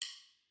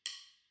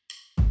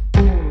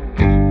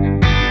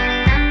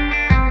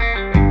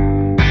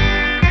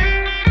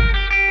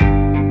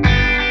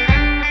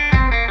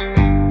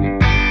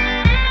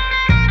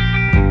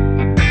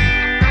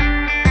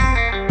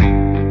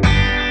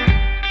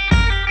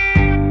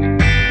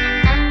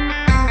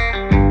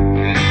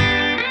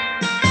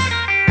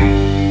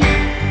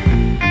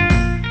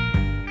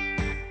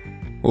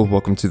Well,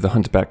 welcome to the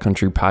Hunt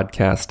Backcountry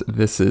podcast.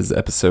 This is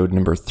episode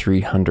number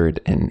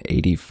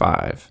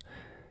 385.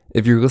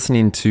 If you're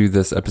listening to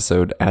this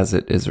episode as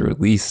it is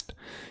released,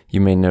 you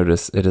may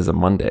notice it is a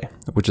Monday,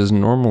 which is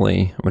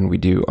normally when we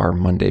do our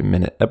Monday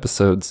Minute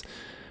episodes,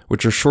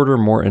 which are shorter,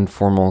 more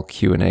informal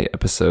Q&A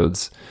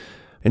episodes.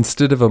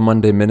 Instead of a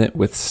Monday Minute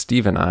with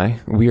Steve and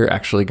I, we are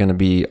actually going to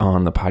be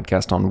on the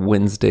podcast on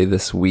Wednesday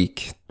this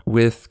week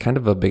with kind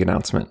of a big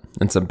announcement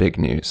and some big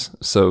news.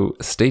 So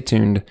stay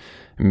tuned.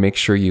 Make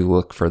sure you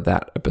look for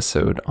that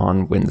episode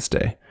on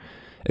Wednesday.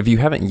 If you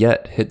haven't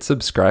yet, hit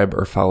subscribe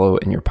or follow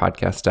in your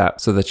podcast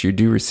app so that you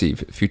do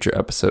receive future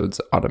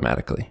episodes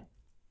automatically.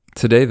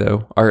 Today,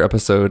 though, our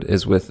episode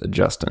is with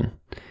Justin.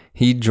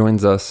 He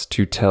joins us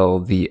to tell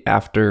the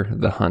After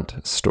the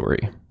Hunt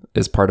story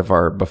as part of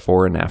our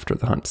Before and After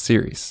the Hunt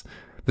series.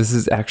 This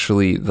is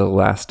actually the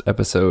last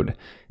episode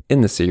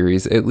in the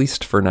series, at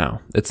least for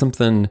now. It's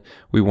something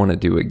we want to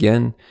do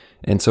again,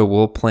 and so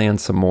we'll plan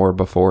some more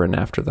Before and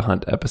After the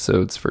Hunt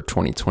episodes for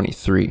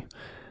 2023.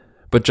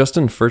 But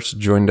Justin first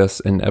joined us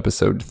in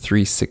episode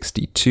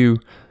 362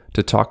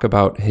 to talk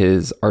about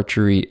his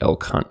archery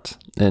elk hunt.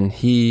 And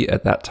he,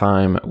 at that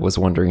time, was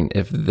wondering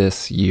if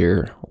this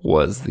year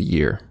was the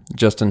year.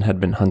 Justin had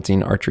been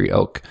hunting archery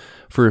elk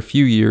for a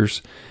few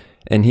years,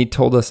 and he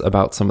told us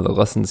about some of the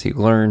lessons he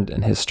learned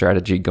and his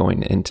strategy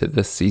going into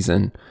this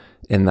season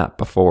in that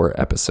Before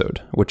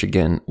episode, which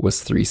again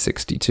was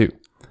 362.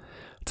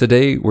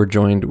 Today, we're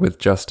joined with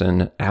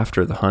Justin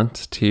after the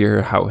hunt to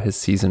hear how his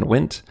season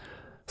went,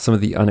 some of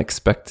the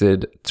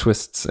unexpected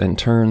twists and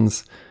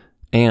turns,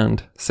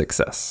 and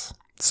success.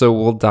 So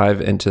we'll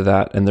dive into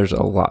that, and there's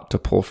a lot to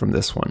pull from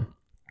this one.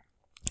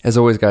 As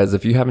always, guys,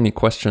 if you have any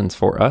questions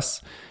for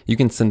us, you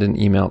can send an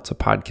email to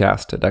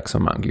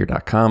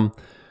podcast@exomountaingear.com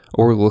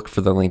or look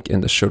for the link in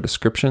the show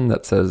description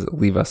that says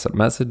leave us a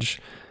message.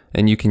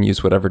 And you can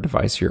use whatever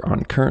device you're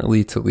on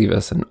currently to leave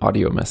us an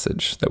audio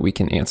message that we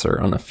can answer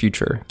on a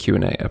future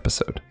Q&A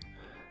episode.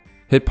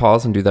 Hit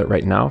pause and do that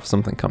right now if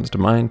something comes to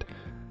mind.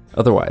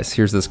 Otherwise,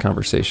 here's this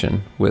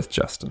conversation with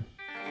Justin.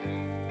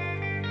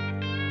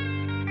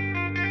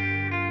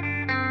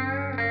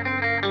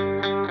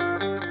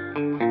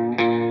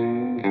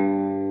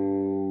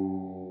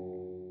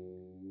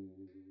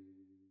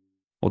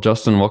 Well,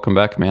 Justin, welcome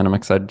back, man. I'm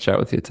excited to chat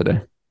with you today.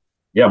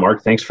 Yeah,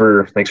 Mark, thanks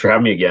for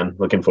having me again.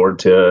 Looking forward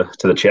to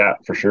the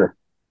chat for sure.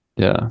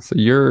 Yeah. So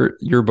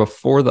your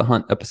Before the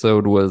Hunt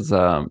episode was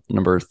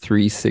number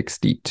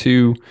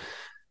 362.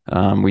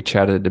 We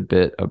chatted a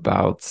bit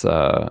about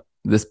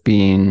this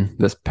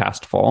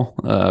past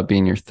fall,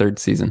 being your third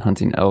season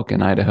hunting elk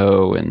in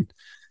Idaho. And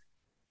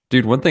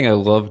dude, one thing I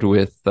loved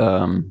with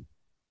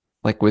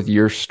with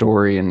your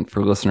story, and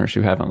for listeners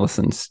who haven't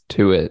listened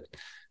to it,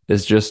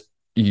 is just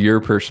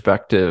your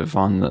perspective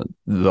on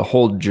the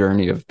whole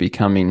journey of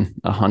becoming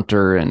a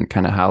hunter and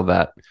kind of how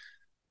that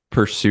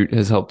pursuit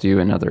has helped you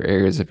in other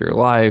areas of your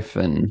life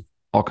and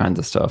all kinds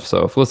of stuff.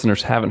 So if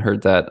listeners haven't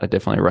heard that, I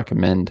definitely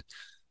recommend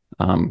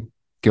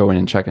going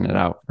and checking it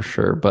out for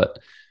sure. But,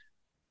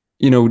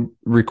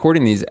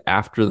 recording these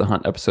after the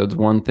hunt episodes,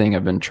 one thing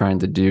I've been trying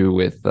to do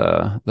with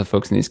the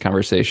folks in these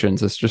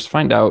conversations is just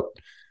find out,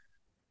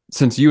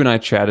 since you and I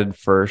chatted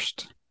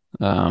first,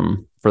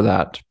 for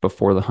that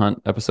Before the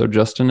Hunt episode,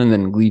 Justin, and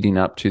then leading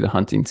up to the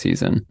hunting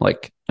season,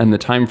 and the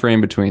time frame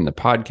between the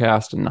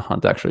podcast and the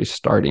hunt actually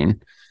starting,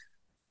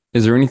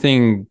 is there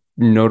anything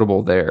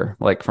notable there,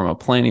 from a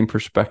planning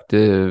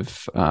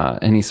perspective,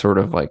 any sort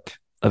of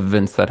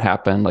events that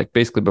happened,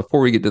 basically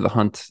before we get to the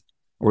hunt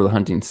or the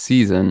hunting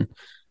season?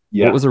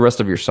 Yeah. What was the rest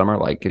of your summer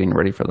like getting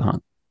ready for the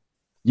hunt?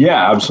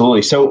 Yeah,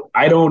 absolutely. So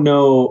I don't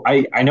know.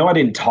 I know I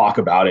didn't talk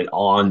about it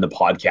on the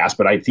podcast,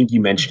 but I think you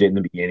mentioned it in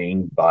the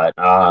beginning. But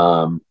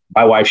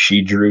my wife,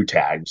 she drew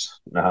tags.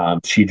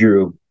 She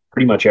drew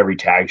pretty much every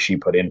tag she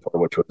put in for,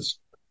 which was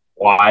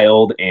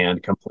wild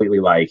and completely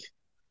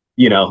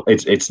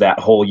it's that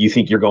whole, you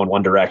think you're going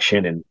one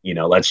direction and,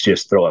 let's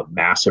just throw a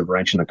massive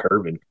wrench in the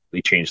curve and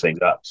really change things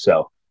up.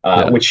 So,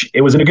 which it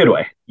was in a good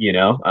way,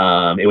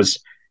 it was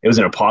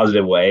in a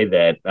positive way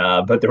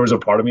but there was a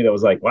part of me that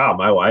was like, wow,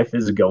 my wife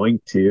is going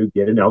to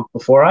get an elk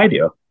before I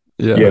do,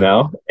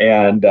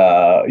 and,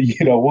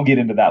 we'll get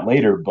into that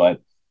later.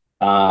 But,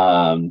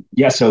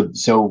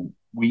 so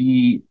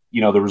we,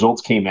 the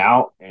results came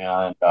out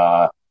and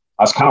I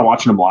was kind of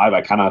watching them live.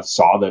 I kind of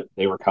saw that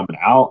they were coming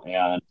out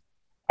and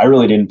I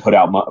really didn't put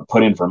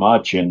in for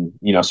much. And,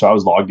 so I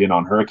was logged in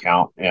on her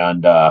account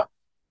and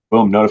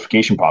boom,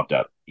 notification popped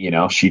up.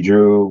 She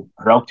drew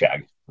her elk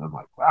tag. I'm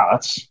like, wow,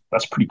 that's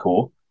pretty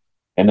cool.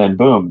 And then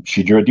boom,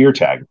 she drew a deer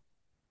tag,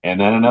 and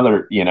then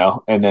another,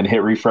 and then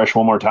hit refresh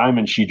one more time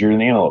and she drew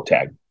an antelope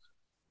tag.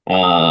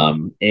 I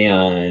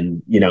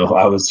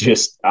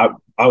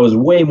was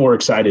way more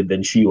excited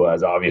than she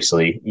was,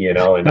 obviously,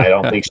 and I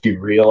don't think she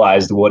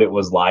realized what it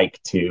was like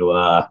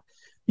to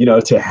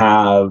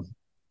have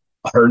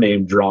her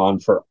name drawn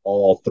for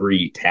all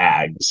three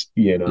tags.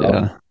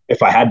 Yeah.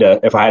 If I had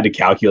to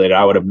calculate it,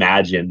 I would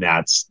imagine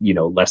that's,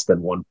 less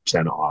than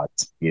 1%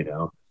 odds,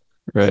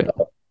 Right.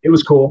 So it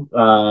was cool.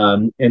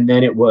 And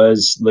then it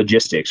was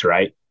logistics,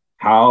 right?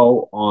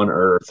 how on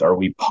earth are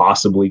we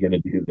possibly going to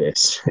do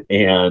this?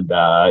 And,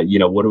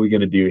 what are we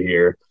going to do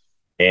here?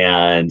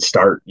 And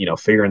start,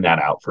 figuring that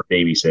out for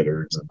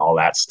babysitters and all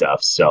that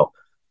stuff. So,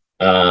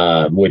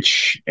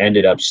 which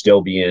ended up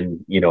still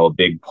being, a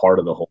big part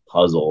of the whole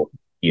puzzle,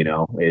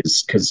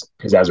 is because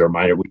as a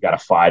reminder, we've got a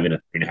 5 and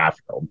a 3.5 year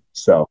old.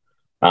 So,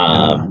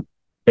 Yeah.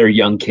 they're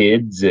young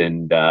kids.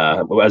 And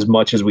as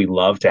much as we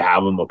love to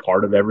have them a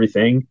part of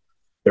everything,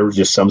 there was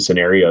just some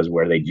scenarios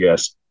where they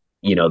just,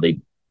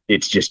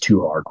 it's just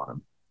too hard on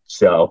them.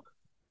 So,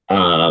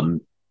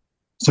 um,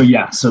 so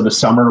the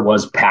summer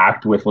was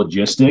packed with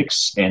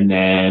logistics. And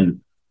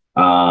then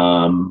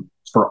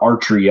for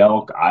archery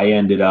elk, I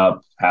ended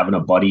up having a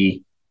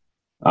buddy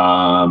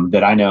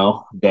that I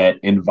know that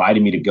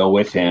invited me to go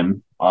with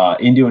him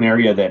into an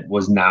area that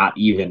was not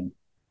even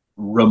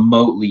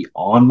remotely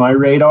on my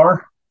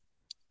radar.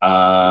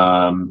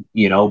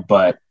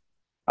 But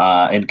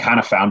and kind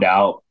of found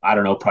out, I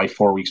don't know, probably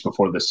 4 weeks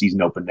before the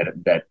season opened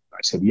that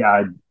I said,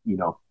 yeah,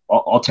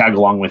 I'll tag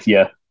along with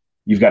you.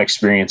 You've got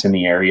experience in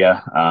the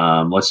area.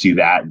 Let's do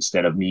that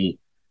instead of me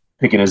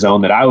picking a zone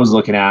that I was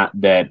looking at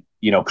that,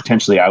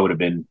 potentially I would have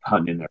been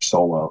hunting in there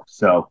solo.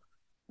 So,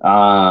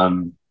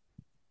 don't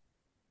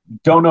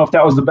know if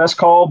that was the best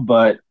call,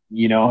 but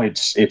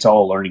it's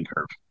all a learning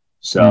curve.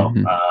 So,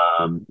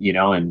 Hmm.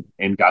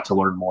 and got to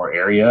learn more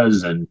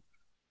areas and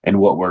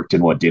what worked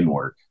and what didn't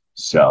work.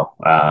 So,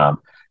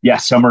 yeah,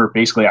 summer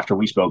basically after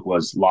we spoke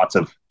was lots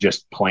of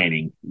just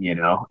planning,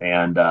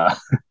 and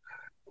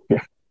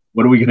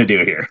what are we going to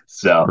do here?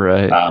 So,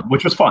 Right.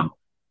 which was fun.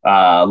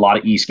 A lot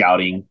of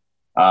e-scouting.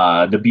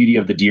 The beauty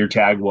of the deer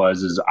tag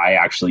is I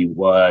actually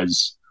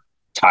was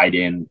tied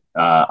in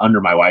under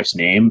my wife's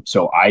name.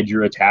 So I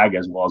drew a tag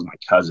as well as my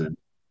cousin.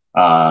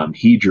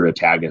 He drew a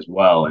tag as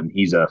well, and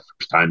he's a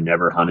first time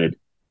never hunted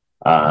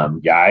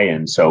guy.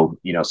 And so,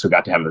 so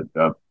got to have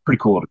a pretty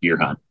cool little deer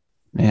hunt.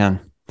 Man.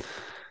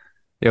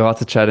 Yeah, lots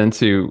to chat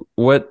into.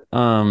 What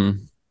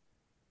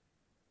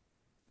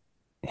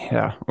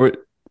yeah, what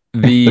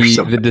There's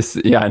the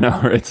so yeah, I know.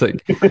 It's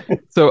like,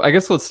 so I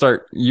guess let's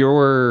start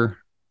your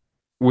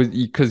with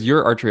because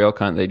your archery elk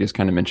hunt they just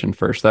kind of mentioned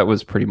first. That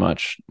was pretty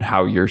much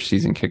how your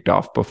season kicked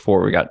off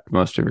before we got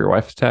most of your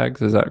wife's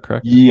tags. Is that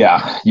correct?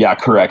 Yeah,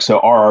 correct. So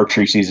our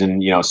archery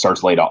season,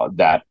 starts late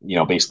that,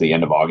 basically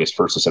end of August,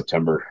 1st of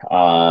September.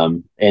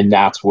 And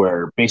that's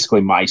where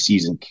basically my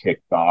season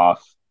kicked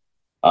off.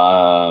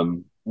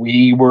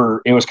 It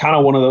was kind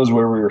of one of those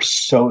where we were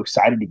so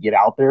excited to get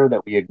out there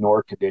that we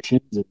ignored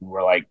conditions and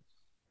we're like,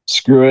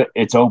 screw it,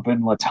 it's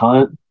open, let's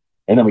hunt.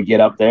 And then we get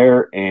up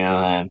there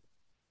and,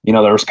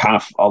 there was kind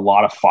of a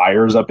lot of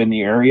fires up in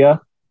the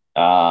area.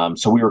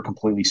 So we were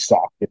completely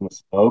socked in with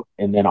smoke.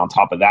 And then on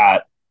top of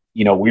that,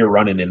 we were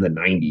running in the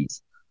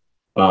 90s.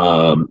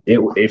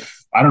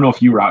 If I don't know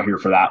if you were out here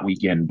for that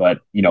weekend,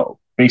 but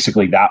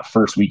basically that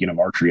first weekend of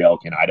archery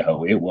elk in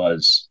Idaho, it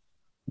was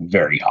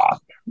very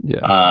hot.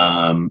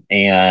 Yeah.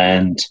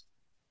 And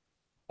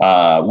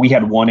we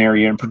had one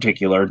area in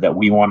particular that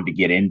we wanted to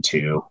get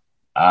into,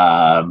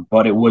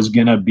 but it was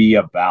going to be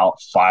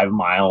about 5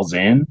 miles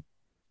in.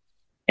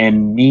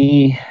 And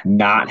me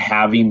not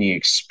having the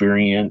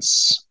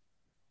experience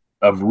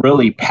of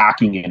really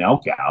packing an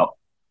elk out,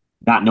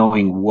 not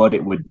knowing what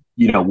it would,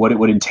 what it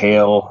would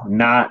entail,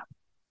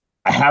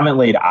 I haven't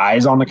laid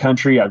eyes on the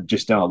country. I've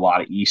just done a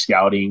lot of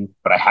e-scouting,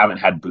 but I haven't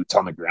had boots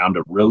on the ground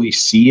to really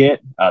see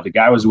it. The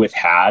guy I was with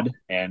had,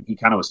 and he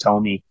kind of was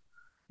telling me,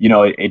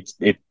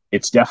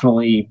 it's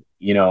definitely,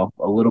 a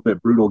little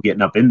bit brutal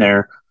getting up in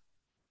there.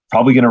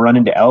 Probably going to run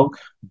into elk,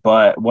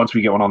 but once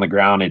we get one on the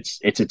ground,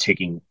 it's a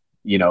ticking.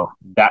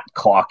 That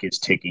clock is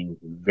ticking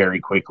very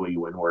quickly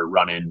when we're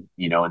running,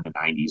 in the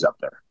 90s up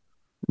there.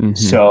 Hmm.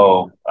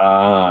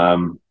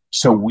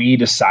 So we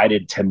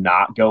decided to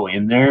not go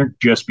in there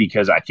just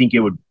because I think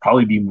it would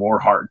probably be more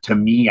hard to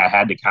me. I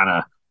had to kind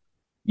of,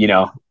 you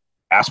know,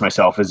 ask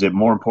myself, is it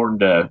more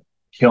important to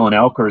kill an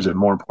elk or is it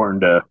more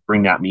important to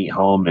bring that meat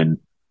home and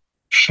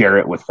share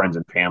it with friends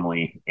and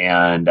family?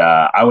 And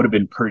I would have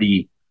been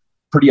pretty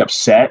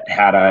upset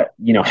had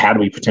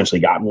we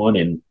potentially gotten one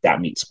and that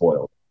meat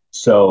spoiled.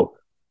 So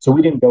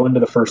we didn't go into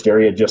the first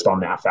area just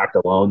on that fact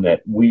alone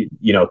that we,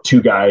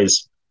 two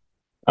guys,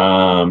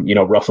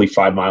 roughly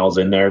 5 miles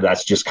in there.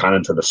 That's just kind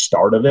of to the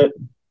start of it.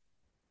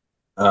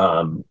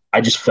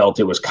 I just felt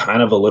it was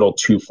kind of a little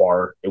too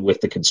far with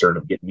the concern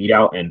of getting meat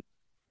out. And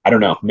I don't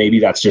know, maybe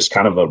that's just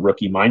kind of a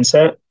rookie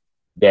mindset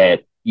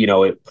that,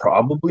 it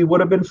probably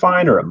would have been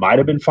fine or it might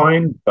have been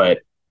fine.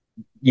 But,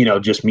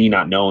 just me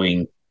not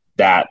knowing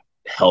that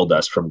held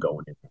us from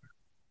going in there.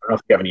 I don't know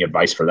if you have any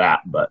advice for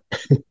that, but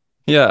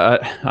Yeah,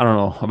 I don't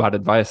know about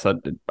advice.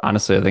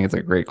 Honestly, I think it's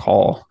a great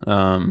call.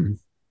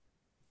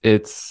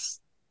 It's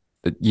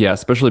yeah,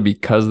 especially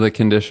because the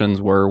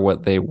conditions were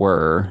what they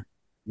were,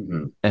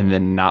 mhm. and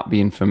then not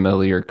being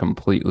familiar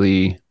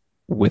completely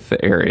with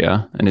the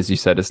area. And as you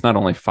said, it's not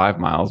only 5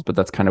 miles, but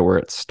that's kind of where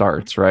it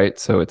starts, right?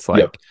 So it's Yep.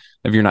 like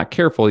if you're not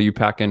careful, you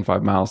pack in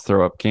 5 miles,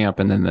 throw up camp,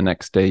 and then the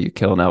next day you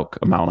kill an elk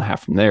a mile and a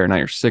half from there. Now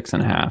you're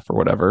 6.5 or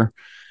whatever.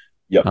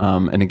 Yep.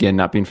 And again,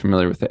 not being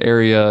familiar with the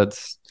area,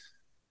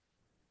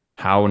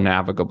 how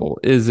navigable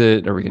is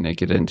it? Are we going to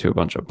get into a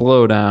bunch of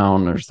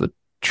blowdown? There's the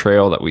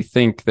trail that we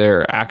think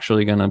they're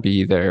actually going to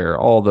be there,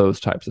 all those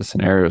types of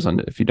scenarios.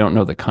 And if you don't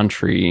know the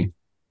country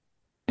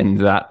in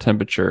that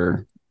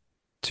temperature,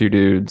 two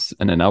dudes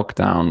and an elk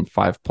down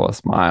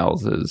 5+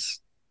 miles is,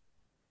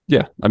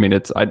 yeah. I mean, I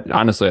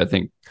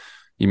think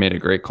you made a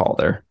great call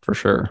there for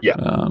sure. Yeah.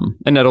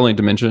 And not only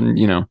to mention,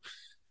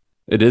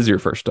 it is your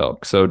first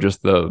elk. So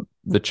just the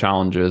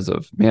challenges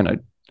of, man,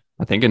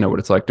 I think I know what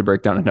it's like to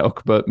break down an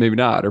elk, but maybe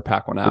not, or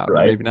pack one out, or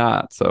Right. maybe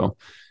not. So,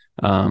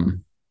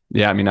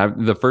 yeah, I mean,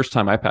 the first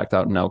time I packed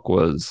out an elk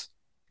was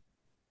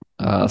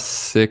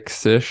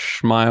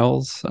 6-ish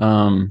miles.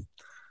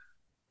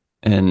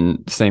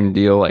 And same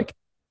deal, like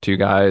two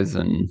guys,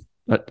 and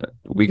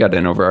we got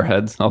in over our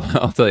heads.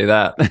 I'll tell you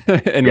that.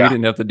 And we Yeah.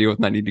 didn't have to deal with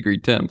 90-degree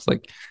temps.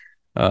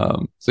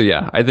 So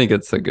yeah, I think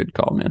it's a good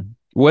call, man.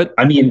 What?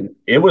 I mean,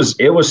 it was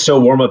so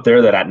warm up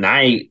there that at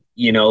night,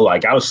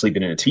 like I was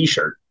sleeping in a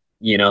t-shirt,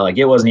 like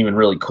it wasn't even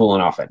really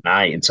cooling off at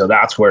night. And so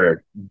that's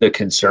where the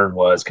concern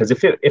was. Cause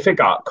if it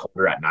got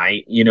colder at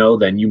night,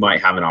 then you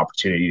might have an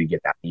opportunity to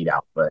get that meat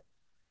out. But,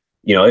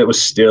 it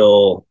was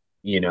still,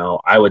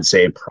 I would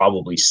say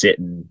probably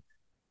sitting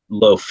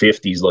low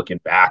 50s looking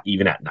back,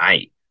 even at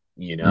night,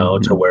 to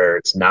Mhm. where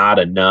it's not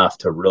enough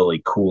to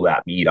really cool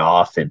that meat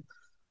off. And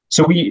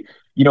so we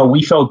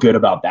felt good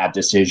about that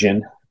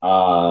decision.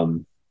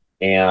 And,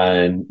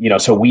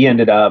 so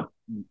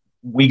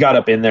we got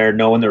up in there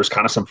knowing there was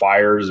kind of some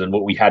fires and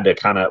what we had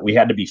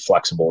to be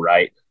flexible.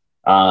 Right.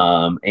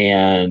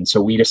 And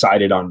so we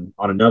decided on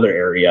another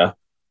area.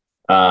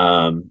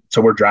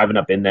 So we're driving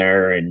up in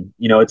there and,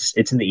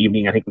 it's in the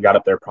evening. I think we got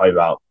up there probably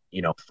about,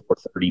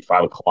 4:30,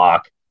 5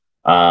 o'clock,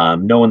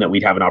 knowing that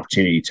we'd have an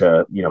opportunity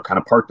to, kind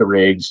of park the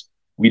rigs.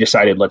 We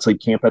decided let's leave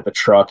camp at the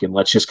truck and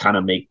let's just kind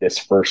of make this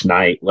first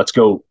night. Let's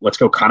go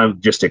kind of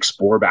just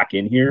explore back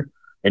in here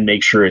and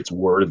make sure it's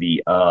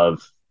worthy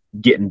of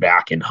getting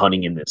back and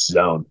hunting in this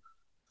zone.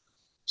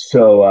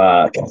 So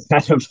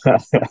kind of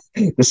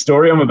the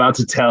story I'm about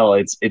to tell,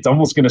 it's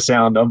almost going to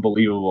sound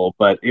unbelievable,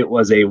 but it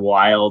was a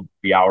wild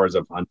 3 hours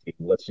of hunting.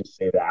 Let's just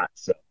say that.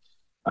 So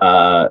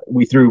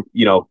we threw,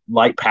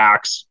 light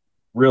packs,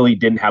 really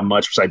didn't have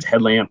much besides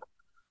headlamp.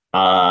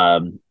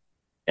 Um,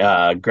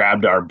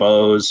 Grabbed our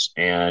bows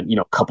and,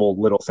 a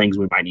couple little things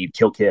we might need,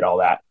 kill kit, all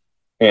that.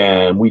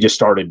 And we just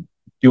started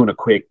doing a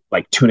quick,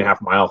 like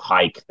 2.5 mile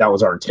hike. That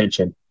was our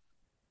intention.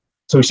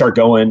 So we start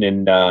going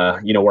and,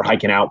 we're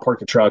hiking out, park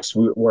the trucks.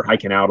 We're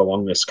hiking out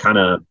along this kind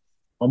of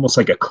almost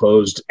like a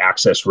closed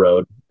access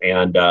road.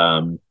 And,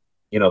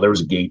 there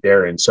was a gate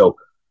there. And so,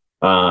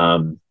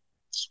 um,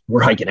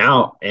 we're hiking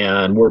out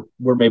and we're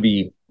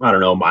maybe, I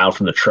don't know, a mile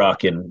from the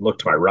truck and look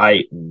to my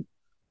right and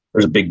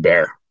there's a big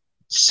bear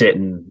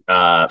sitting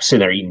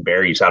there eating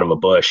berries out of a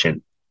bush.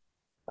 And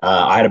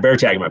I had a bear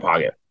tag in my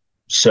pocket.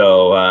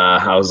 So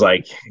I was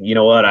like, you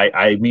know what?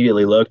 I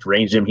immediately looked,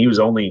 ranged him. He was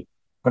only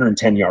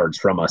 110 yards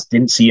from us.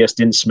 Didn't see us,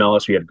 didn't smell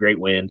us. We had great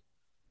wind.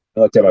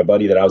 I looked at my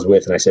buddy that I was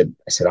with, and I said,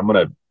 I'm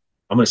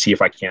gonna see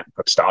if I can't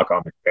put stock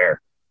on this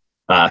bear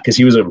because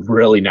he was a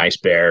really nice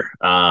bear.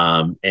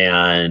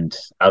 And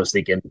I was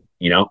thinking,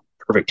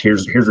 perfect.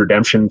 Here's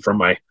redemption from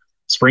my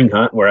spring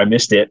hunt where I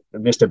missed it. I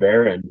missed a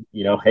bear, and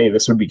hey,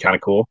 this would be kind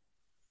of cool.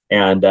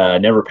 And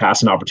never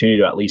pass an opportunity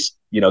to at least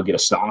get a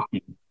stock.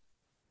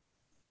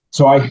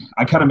 So I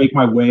kind of make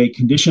my way.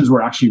 Conditions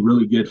were actually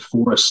really good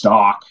for a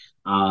stalk.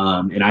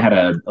 And I had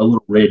a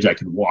little ridge I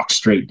could walk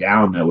straight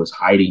down that was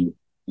hiding,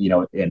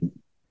 and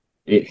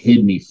it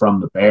hid me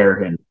from the bear.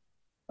 And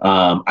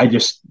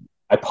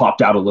I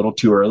popped out a little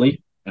too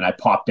early and I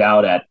popped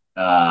out at,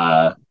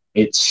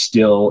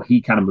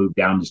 he kind of moved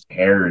down just a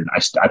hair and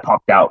I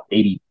popped out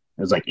 80,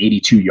 it was like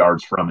 82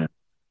 yards from him.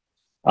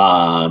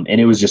 And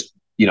it was just,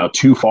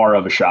 too far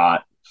of a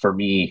shot for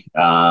me,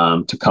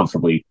 to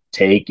comfortably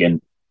take.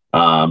 And,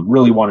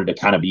 really wanted to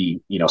kind of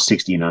be,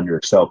 60 and under.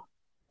 So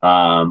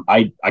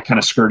I kind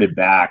of skirted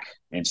back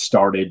and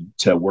started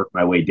to work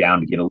my way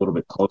down to get a little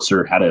bit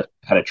closer. Had a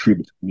tree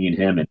between me and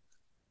him, and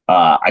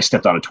I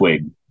stepped on a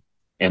twig,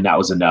 and that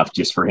was enough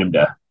just for him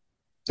to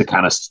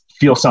kind of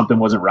feel something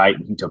wasn't right,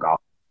 and he took off.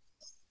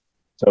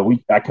 So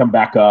I come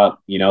back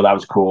up, that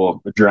was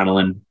cool.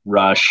 Adrenaline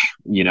rush,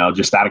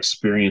 just that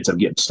experience of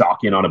getting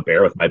stalking on a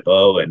bear with my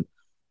bow,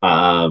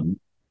 um,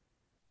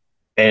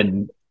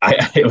 and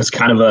it was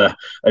kind of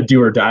a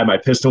do or die. My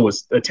pistol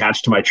was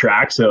attached to my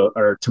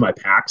or to my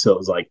pack. So it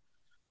was like,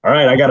 all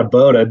right, I got a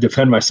bow to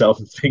defend myself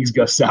if things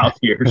go south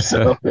here.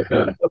 So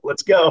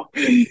let's go,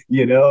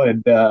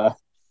 and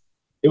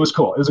it was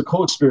cool. It was a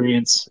cool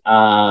experience,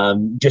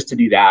 just to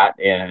do that.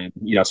 And,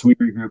 so we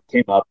regrouped,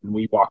 came up and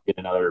we walked in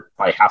another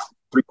probably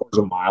 3/4 of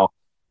a mile.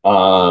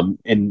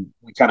 And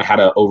we kind of had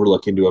an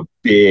overlook into a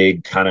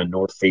big kind of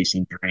north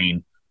facing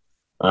drain.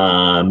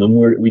 And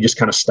we just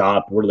kind of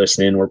stopped. We're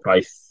listening. We're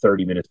probably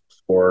 30 minutes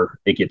before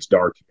it gets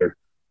dark here.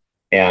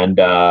 And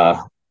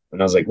I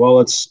was like, well,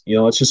 let's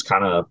just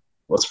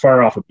let's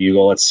fire off a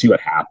bugle. Let's see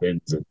what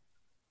happens.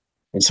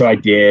 And so I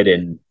did,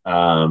 and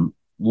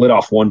lit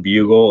off one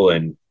bugle,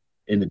 and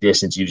in the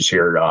distance you just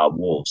hear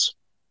wolves.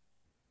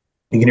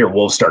 You can hear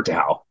wolves start to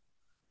howl.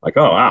 Like,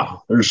 oh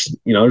wow, there's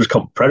a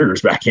couple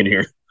predators back in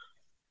here,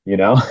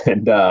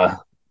 and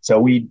so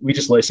we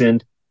just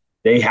listened.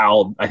 They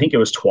howled. I think it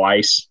was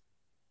twice,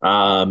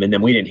 and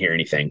then we didn't hear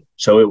anything.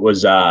 So it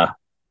was now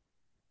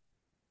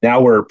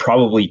we're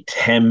probably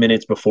 10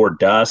 minutes before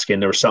dusk,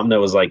 and there was something that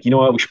was like, you know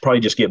what, we should probably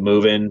just get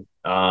moving,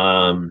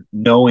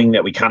 knowing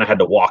that we kind of had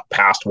to walk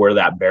past where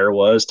that bear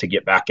was to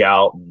get back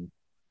out. And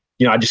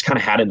I just kind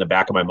of had it in the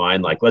back of my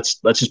mind, like, let's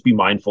just be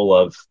mindful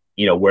of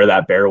where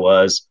that bear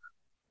was.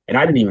 And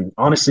I didn't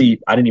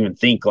even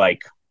think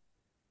like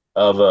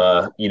of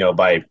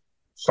by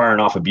firing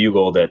off a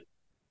bugle that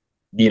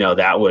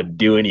that would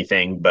do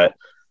anything. But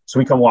so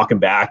we come walking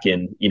back,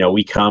 and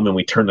we come and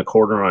we turn the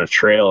corner on a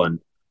trail, and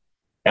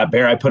that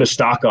bear I put a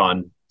stock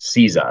on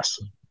sees us.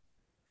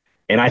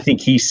 And I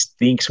think he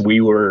thinks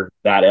we were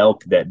that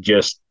elk that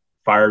just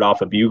fired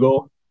off a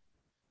bugle,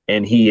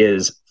 and he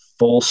is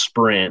full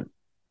sprint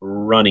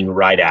running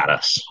right at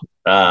us,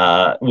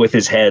 with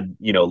his head,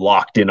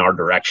 locked in our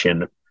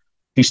direction.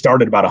 He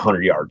started about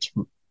 100 yards,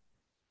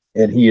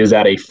 and he is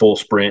at a full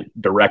sprint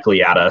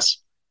directly at us.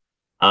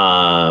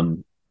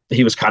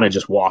 He was kind of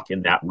just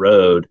walking that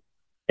road,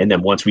 and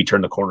then once we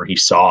turned the corner, he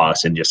saw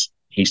us and just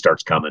he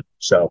starts coming.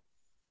 So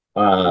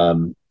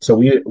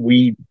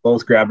we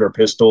both grabbed our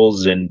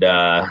pistols, and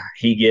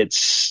he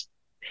gets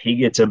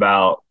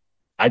about,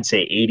 I'd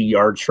say, 80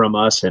 yards from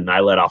us, and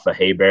I let off a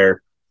hay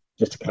bear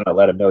just to kind of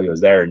let him know he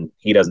was there, and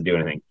he doesn't do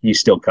anything.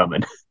 He's still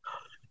coming.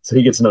 So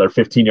he gets another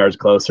 15 yards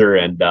closer,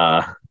 and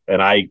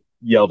I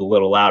yelled a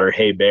little louder,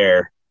 "Hey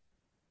bear!"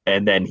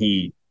 And then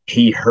he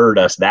heard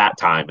us that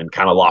time and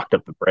kind of locked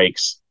up the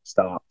brakes,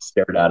 stopped,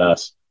 stared at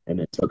us, and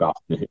then took off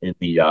in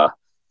the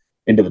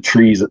into the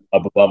trees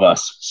up above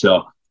us.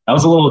 So that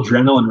was a little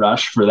adrenaline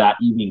rush for that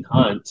evening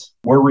hunt.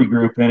 We're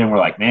regrouping, and we're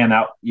like, man,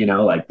 that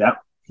like that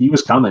he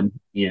was coming.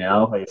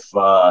 If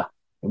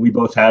and we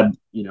both had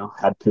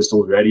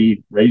pistols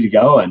ready to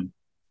go, and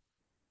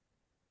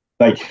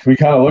like we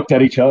kind of looked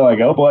at each other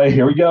like, oh boy,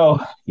 here we go,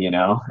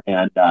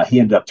 and he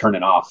ended up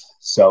turning off.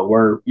 So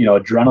we're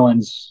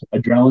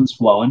adrenaline's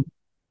flowing,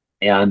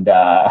 and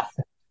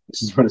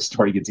this is where the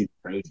story gets even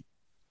crazy.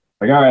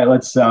 Like, all right,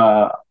 let's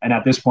and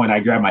at this point I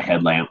grabbed my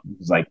headlamp. It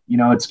was like,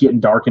 it's getting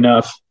dark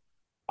enough.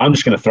 I'm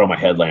just gonna throw my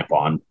headlamp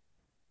on,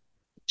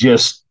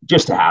 just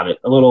to have it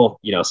a little,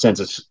 sense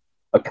of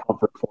a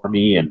comfort for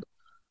me. And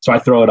so I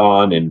throw it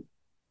on, and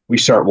we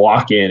start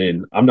walking,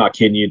 and I'm not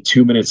kidding you,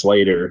 2 minutes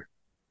later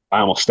I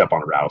almost step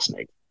on a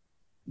rattlesnake.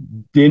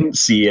 Didn't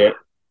see it,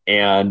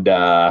 and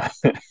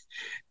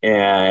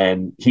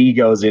and he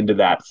goes into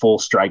that full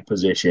strike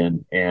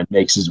position and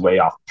makes his way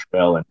off the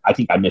trail, and I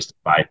think I missed it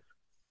by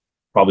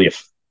probably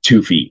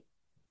 2 feet,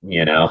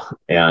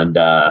 and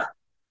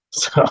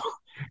so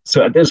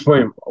so at this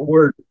point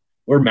we're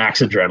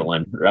max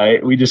adrenaline,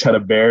 right? We just had a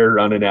bear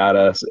running at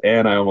us,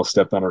 and I almost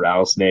stepped on a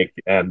rattlesnake,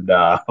 and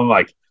I'm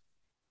like,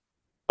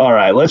 all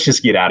right, let's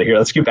just get out of here.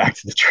 Let's get back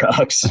to the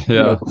trucks,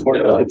 Yeah. before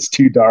it's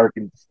too dark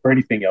and before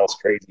anything else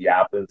crazy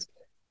happens.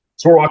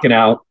 So we're walking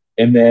out,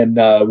 and then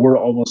we're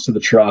almost to the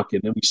truck,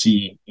 and then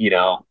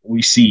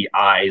we see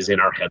eyes in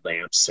our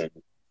headlamps, and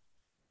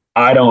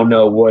I don't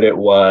know what it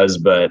was,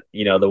 but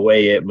the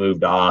way it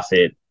moved off,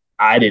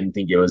 I didn't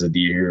think it was a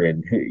deer,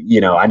 and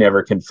I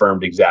never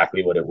confirmed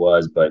exactly what it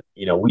was, but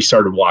we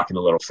started walking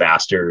a little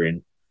faster,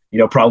 and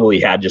probably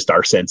had just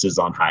our senses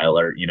on high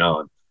alert.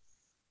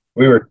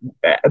 We were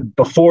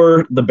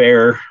before the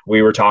bear,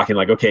 we were talking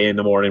like, okay, in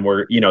the morning,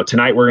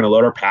 tonight we're going to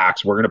load our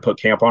packs, we're going to put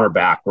camp on our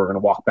back, we're going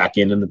to walk back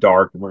in the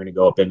dark, and we're going to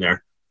go up in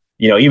there.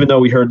 Even though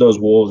we heard those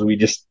wolves,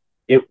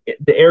 the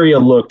area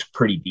looked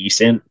pretty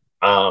decent,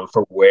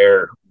 for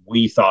where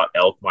we thought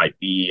elk might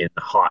be in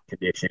the hot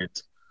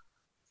conditions.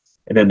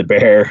 And then the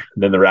bear,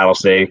 and then the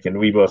rattlesnake, and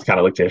we both kind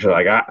of looked at each other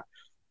like,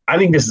 I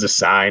think this is a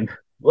sign.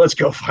 Let's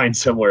go find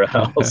somewhere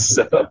else.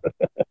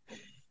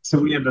 So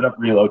we ended up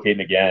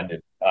relocating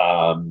again.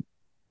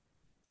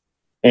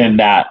 And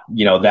that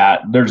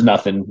there's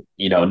nothing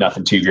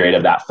too great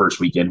of that first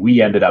weekend.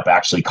 We ended up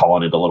actually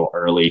calling it a little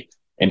early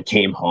and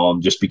came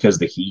home just because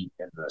the heat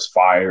and the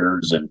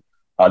fires. And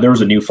there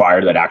was a new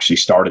fire that actually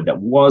started that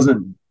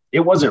wasn't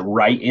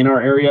right in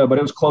our area, but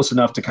it was close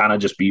enough to kind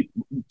of just be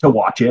to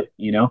watch it.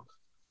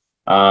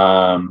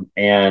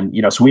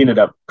 And so we ended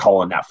up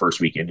calling that first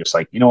weekend just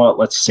like, what,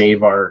 let's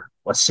save our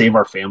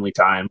family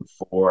time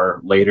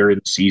for later in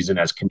the season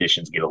as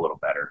conditions get a little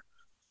better.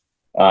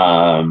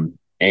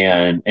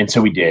 And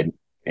so we did.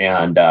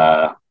 And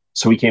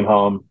so we came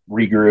home,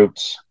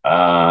 regrouped,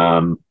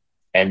 and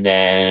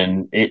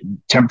then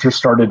temperature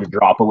started to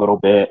drop a little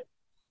bit.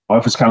 My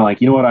wife was kind of like,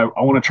 what, I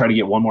want to try to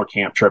get one more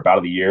camp trip out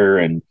of the year,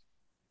 and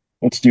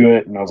let's do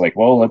it. And I was like,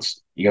 well,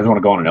 you guys want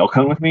to go on an elk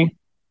hunt with me?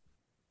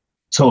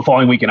 So the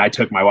following weekend, I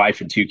took my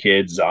wife and 2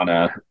 kids on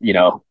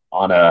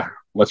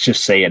let's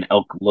just say an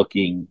elk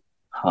looking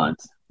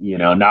hunt,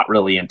 not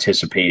really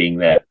anticipating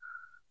that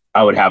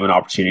I would have an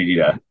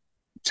opportunity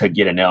to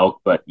get an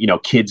elk, but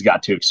kids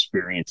got to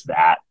experience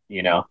that.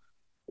 It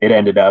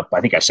ended up,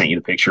 I think I sent you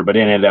the picture, but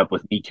it ended up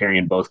with me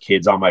carrying both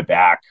kids on my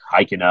back,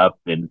 hiking up,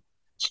 and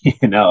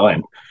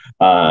and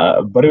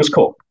But it was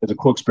cool. It was a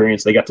cool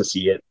experience. They got to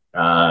see it.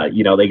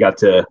 They got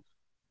to,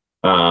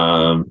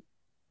 um,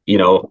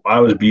 I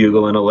was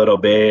bugling a little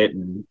bit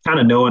and kind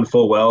of knowing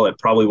full well it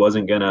probably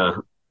wasn't gonna,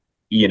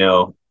 you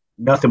know,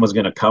 nothing was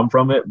gonna come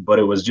from it, but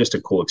it was just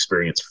a cool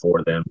experience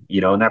for them,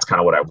 and that's kind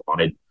of what I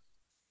wanted.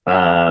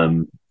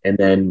 And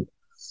then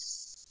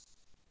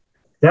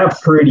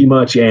that pretty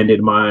much ended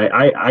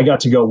I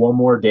got to go one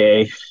more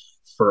day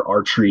for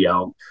archery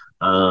elk.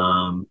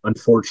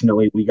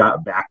 Unfortunately, we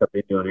got back up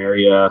into an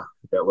area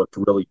that looked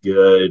really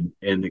good,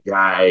 and the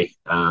guy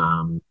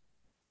I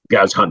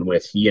was hunting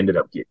with, he ended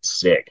up getting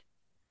sick.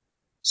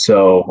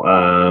 So,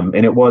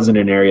 and it wasn't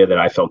an area that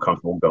I felt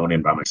comfortable going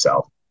in by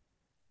myself.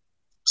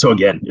 So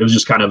again, it was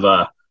just kind of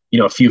a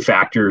few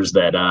factors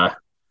that I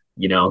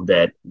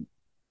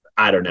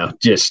don't know,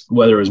 just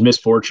whether it was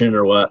misfortune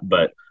or what,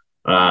 but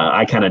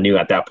I kind of knew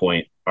at that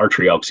point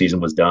archery elk season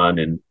was done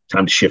and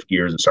time to shift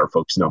gears and start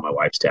focusing on my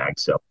wife's tag.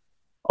 So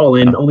all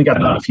in, Yeah. only got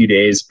done a few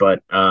days,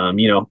 but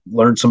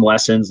learned some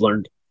lessons,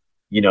 learned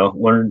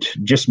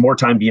just more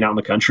time being out in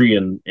the country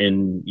and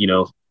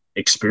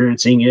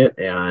experiencing it,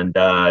 and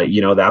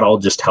that all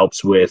just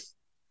helps with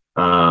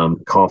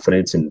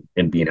confidence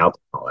and being out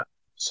there and all that.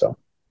 So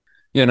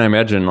Yeah, and I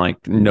imagine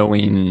like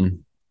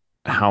knowing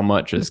how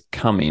much is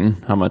coming,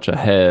 how much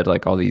ahead,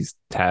 like all these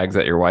tags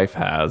that your wife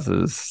has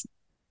is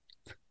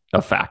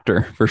a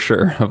factor for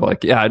sure of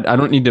like, yeah, I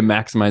don't need to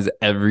maximize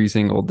every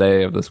single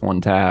day of this one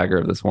tag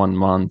or this one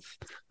month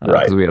because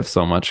right. we have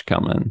so much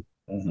coming.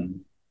 Mm-hmm.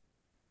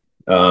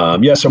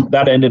 Yeah, so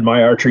that ended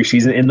my archery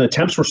season, and the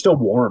temps were still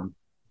warm,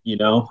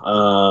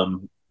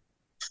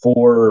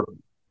 for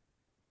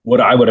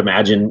what I would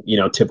imagine,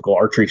 typical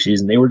archery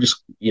season. They were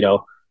just,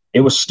 it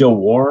was still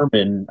warm,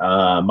 and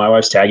my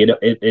wife's tag,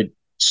 it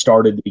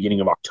started the beginning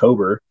of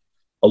October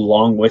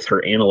along with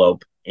her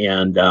antelope.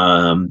 And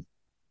I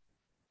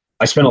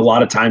spent a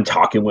lot of time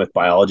talking with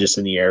biologists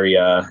in the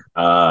area,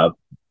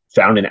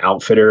 found an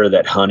outfitter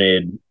that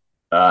hunted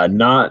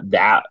not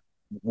that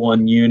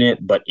one unit,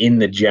 but in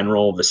the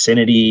general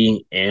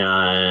vicinity.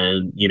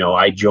 And,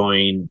 I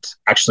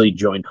actually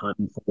joined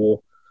Hunting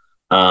Fool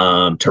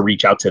to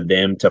reach out to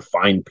them to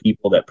find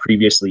people that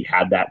previously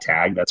had that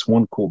tag. That's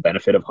one cool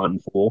benefit of Hunting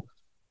Fool.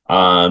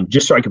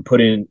 Just so I could put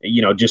in,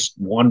 just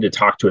wanted to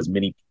talk to as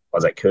many people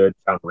as I could,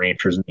 found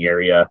ranchers in the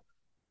area.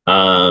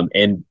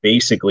 And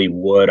basically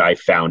what I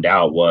found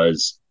out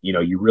was,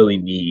 you really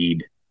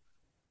need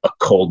a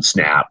cold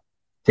snap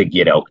to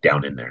get elk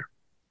down in there.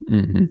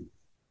 Mm-hmm.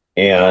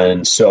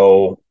 And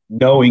so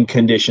knowing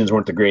conditions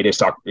weren't the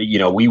greatest,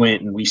 we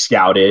went and we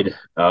scouted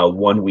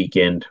one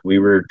weekend. We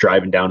were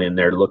driving down in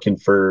there looking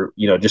for,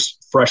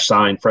 just fresh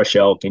sign, fresh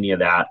elk, any of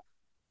that.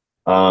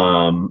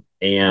 And,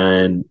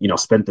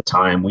 spent the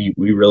time. We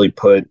really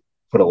put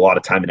a lot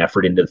of time and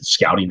effort into the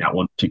scouting that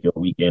one particular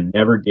weekend.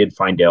 Never did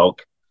find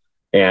elk.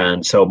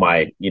 And so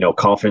my,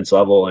 confidence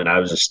level, and I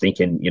was just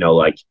thinking,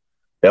 like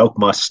the elk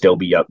must still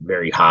be up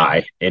very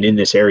high. And in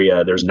this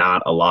area, there's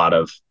not a lot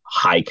of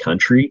high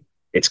country.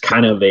 It's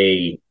kind of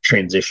a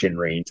transition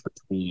range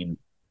between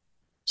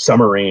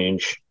summer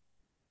range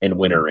and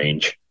winter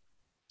range.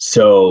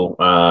 So,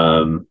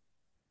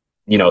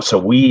 so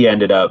we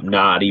ended up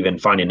not even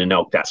finding an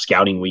elk that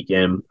scouting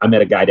weekend. I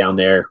met a guy down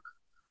there,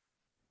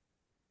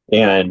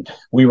 and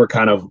we were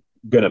kind of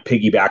going to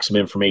piggyback some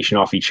information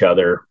off each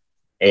other.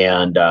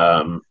 And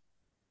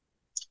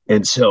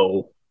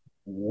so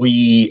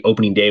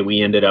opening day,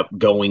 we ended up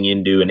going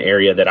into an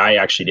area that I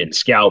actually didn't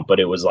scout, but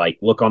it was like,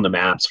 look on the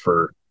maps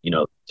for,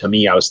 to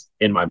me, I was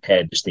in my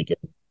head just thinking,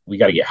 we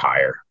got to get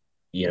higher,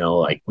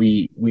 like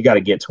we got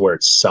to get to where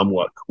it's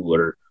somewhat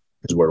cooler,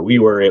 because where we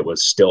were, it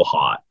was still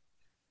hot.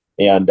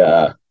 And,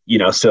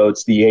 so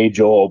it's the age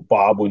old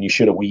Bob, when you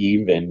should have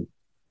weave. And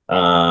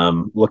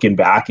looking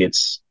back,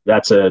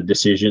 that's a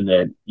decision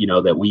that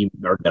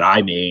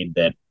I made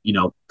that,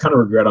 kind of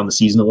regret on the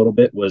season a little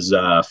bit, was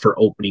for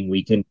opening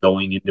weekend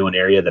going into an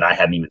area that I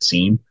hadn't even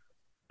seen,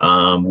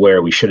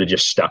 where we should have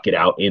just stuck it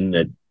out in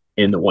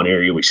the one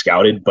area we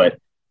scouted, but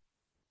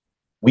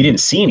we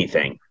didn't see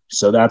anything.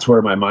 So that's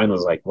where my mind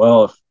was like,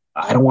 well, if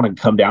I don't want to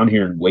come down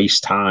here and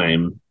waste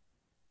time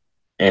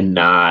and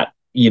not,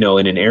 in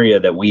an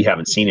area that we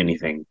haven't seen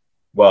anything.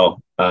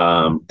 Well,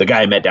 the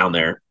guy I met down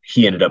there,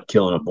 he ended up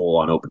killing a bull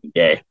on opening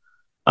day.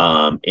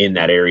 In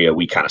that area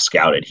we kind of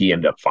scouted, he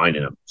ended up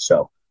finding him.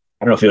 So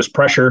I don't know if it was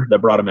pressure that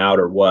brought him out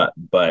or what,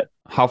 but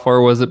How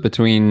far was it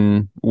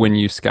between when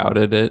you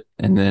scouted it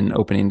and then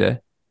opening day?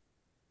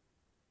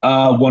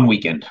 one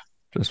weekend.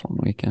 Just one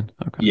weekend.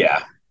 Okay.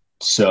 Yeah.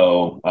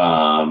 So,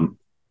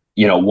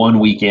 one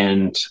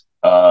weekend,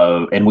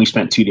 and we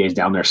spent 2 days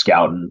down there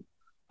scouting.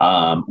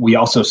 We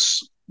also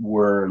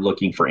were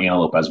looking for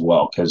antelope as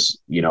well, because,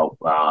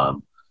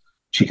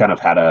 she kind of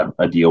had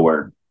a deal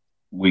where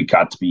we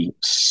got to be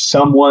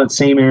somewhat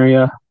same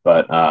area,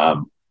 but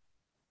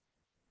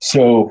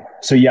so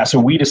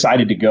we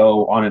decided to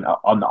go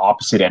on the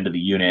opposite end of the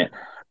unit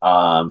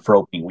for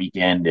opening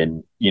weekend.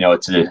 And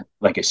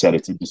like I said,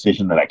 it's a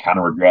decision that I kind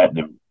of regret, and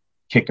I'm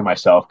kicking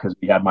myself because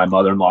we had my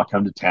mother-in-law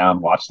come to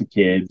town, watch the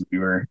kids. We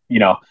were,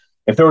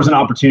 if there was an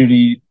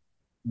opportunity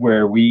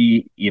where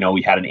we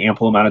had an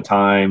ample amount of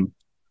time.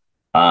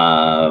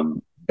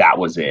 That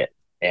was it.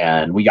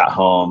 And we got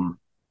home,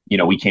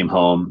 we came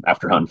home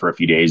after hunting for a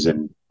few days,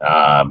 and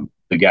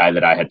the guy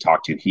that I had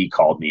talked to, he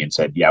called me and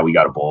said, yeah, we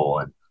got a bull,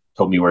 and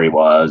told me where he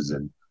was.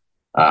 And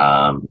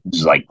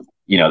just like,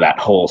 that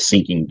whole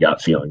sinking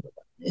gut feeling.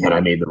 And I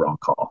made the wrong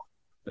call.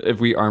 If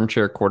we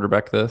armchair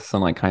quarterback this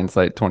and like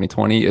hindsight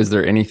 2020, is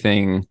there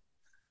anything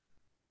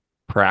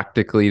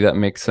practically that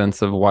makes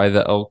sense of why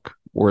the elk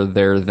were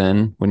there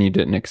then when you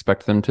didn't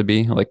expect them to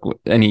be? Like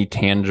any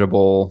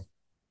tangible,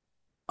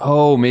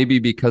 oh, maybe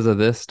because of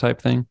this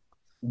type thing?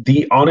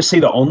 Honestly,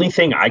 the only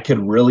thing I could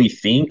really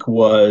think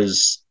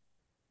was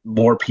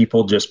more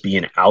people just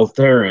being out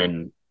there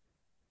and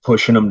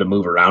pushing them to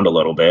move around a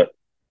little bit.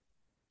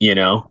 You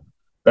know,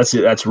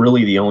 that's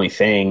really the only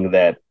thing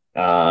that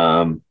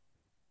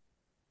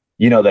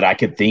that I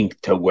could think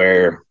to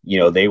where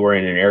they were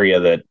in an area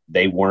that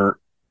they weren't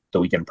the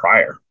weekend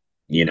prior.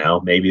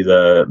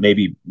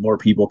 Maybe more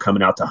people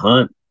coming out to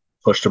hunt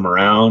pushed them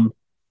around.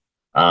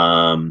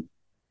 Um,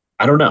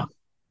 I don't know.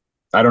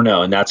 I don't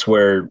know, and that's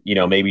where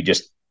maybe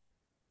just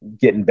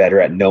getting better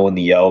at knowing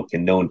the elk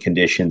and knowing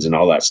conditions and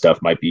all that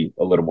stuff might be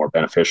a little more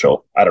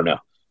beneficial. I don't know.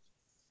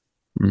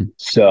 Mm.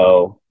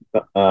 So,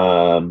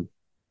 um,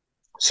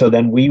 so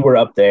then we were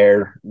up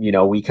there.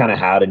 We kind of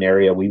had an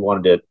area we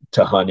wanted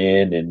to hunt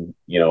in, and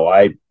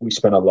we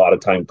spent a lot of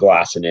time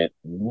glassing it,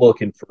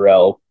 looking for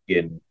elk.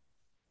 And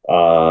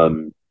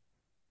um,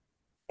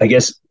 I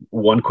guess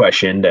one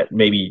question that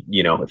maybe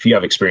if you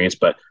have experience,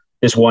 but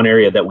this one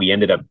area that we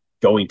ended up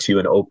going to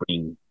an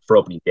opening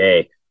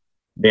day,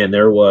 man,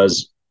 there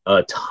was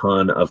a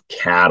ton of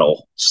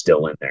cattle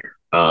still in there.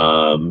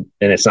 And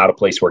it's not a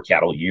place where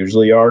cattle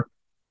usually are.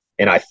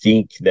 And I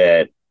think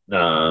that,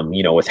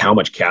 with how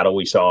much cattle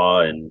we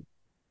saw, and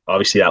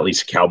obviously that leads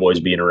to cowboys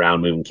being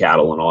around moving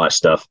cattle and all that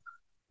stuff,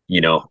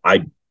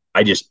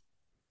 I just,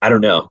 I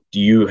don't know. Do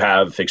you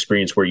have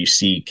experience where you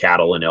see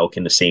cattle and elk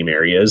in the same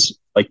areas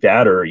like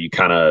that? Or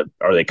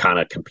are they kind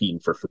of competing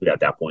for food at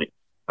that point?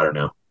 I don't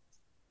know.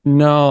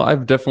 No,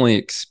 I've definitely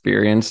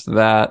experienced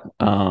that.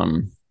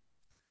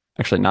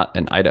 Actually, not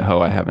in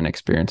Idaho, I haven't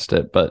experienced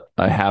it, but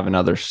I have in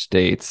other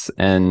states.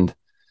 And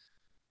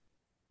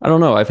I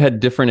don't know, I've had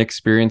different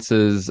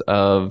experiences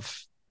of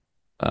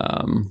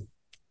um,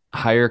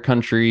 higher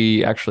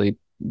country actually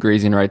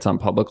grazing rights on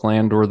public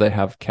land where they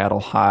have cattle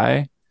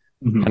high,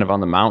 Mm-hmm. kind of on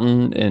the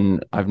mountain.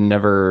 And I've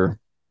never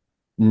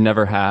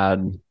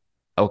had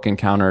elk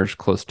encounters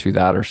close to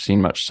that or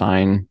seen much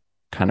sign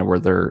kind of where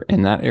they're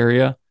in that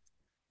area.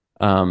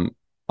 Um,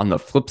 on the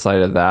flip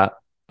side of that,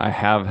 I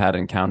have had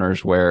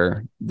encounters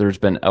where there's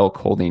been elk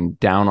holding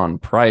down on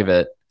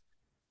private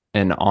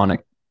and on a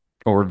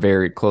or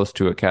very close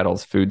to a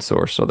cattle's food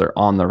source. So they're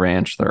on the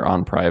ranch, they're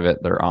on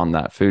private, they're on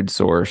that food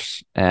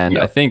source. And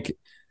I Yep. think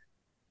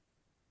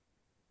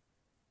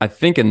I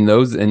think in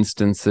those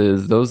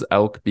instances, those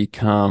elk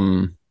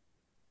become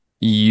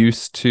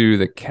used to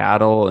the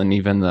cattle and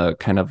even the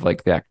kind of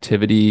like the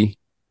activity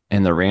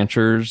and the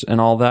ranchers and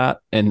all that.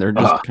 And they're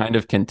Uh, just kind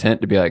of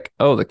content to be like,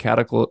 oh, the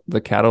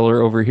cattle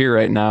are over here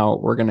right now.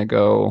 We're gonna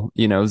go,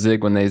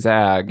 zig when they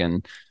zag.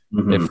 And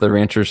mhm. if the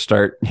ranchers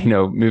start,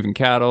 moving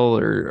cattle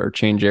or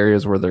change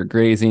areas where they're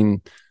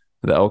grazing,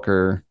 the elk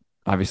are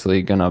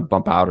obviously gonna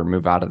bump out or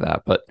move out of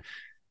that. But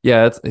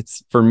yeah,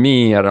 it's for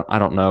me, I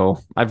don't know.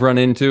 I've run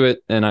into it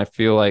and I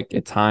feel like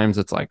at times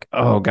it's like,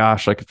 oh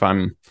gosh, like if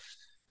I'm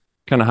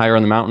kind of higher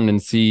on the mountain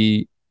and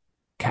see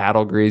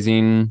cattle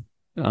grazing,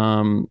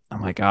 I'm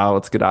like, oh,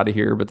 let's get out of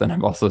here. But then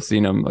I've also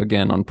seen them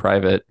again on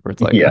private where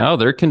it's like, Yeah, no,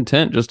 they're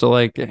content just to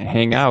like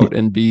hang out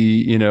and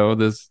be,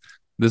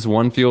 this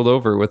one field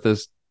over with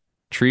this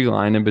tree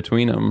line in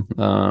between them.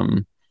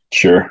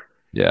 sure.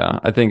 Yeah,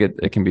 I think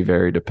it can be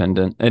very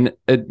dependent. And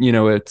I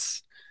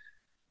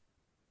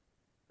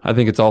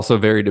think it's also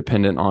very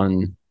dependent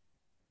on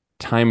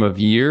time of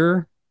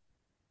year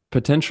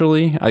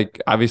potentially. I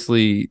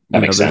obviously,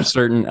 That makes there's sense.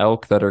 certain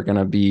elk that are going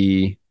to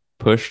be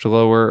pushed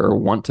lower or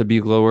want to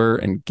be lower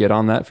and get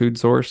on that food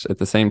source. At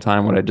the same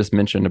time, what I just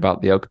mentioned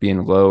about the elk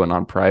being low and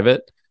on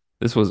private,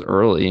 this was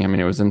early. I mean,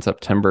 it was in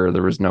September.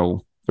 There was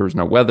no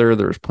weather.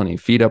 There was plenty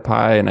of feed up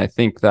high, and I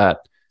think that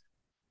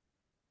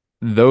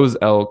those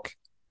elk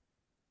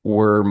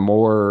were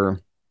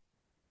more.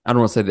 I don't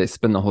want to say they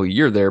spend the whole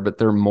year there, but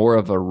they're more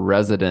of a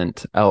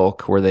resident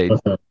elk where they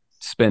Mhm.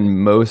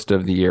 spend most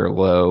of the year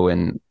low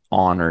and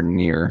on or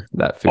near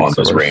that food On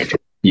those source. ranches.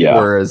 Yeah,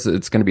 Whereas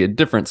it's going to be a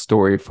different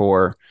story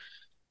for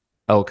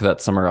elk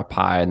that summer up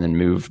high and then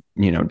move,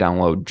 down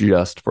low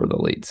just for the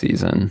late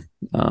season.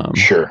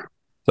 sure,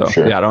 So yeah,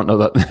 sure. I don't know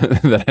that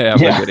that I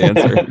have a Yeah, good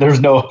answer.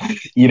 there's no,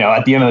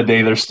 at the end of the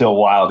day, there's still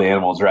wild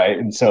animals, right?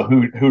 And so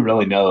who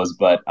really knows?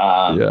 But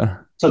Yeah.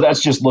 so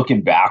that's just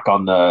looking back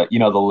on the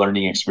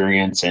learning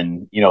experience,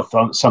 and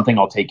something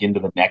I'll take into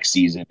the next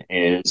season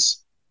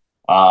is,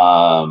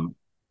 um,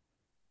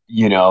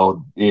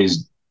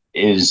 is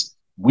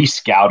we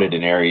scouted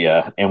an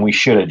area and we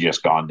should have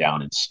just gone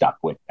down and stuck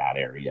with that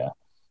area,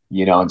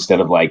 instead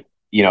of like,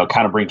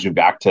 kind of brings me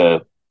back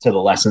to the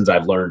lessons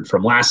I've learned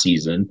from last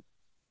season.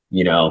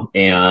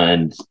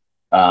 and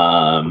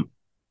um,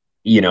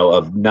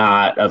 of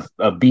not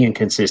of being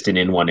consistent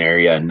in one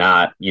area and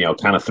not,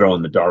 kind of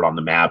throwing the dart on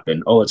the map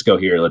and, oh, let's go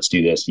here, let's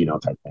do this,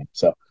 type thing.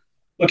 So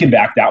looking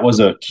back, that was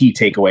a key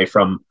takeaway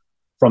from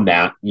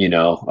that.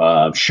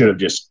 Should have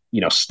just,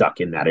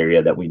 stuck in that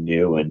area that we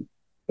knew,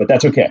 but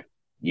that's okay.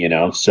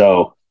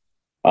 So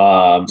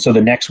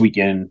the next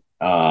weekend,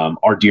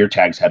 our deer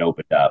tags had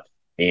opened up,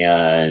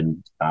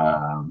 and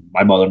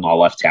my mother in law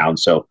left town,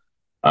 so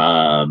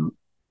um,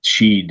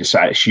 she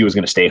decided she was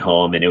going to stay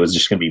home, and it was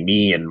just going to be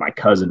me and my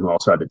cousin who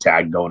also had the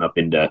tag going up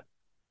into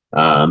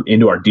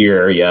our deer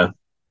area.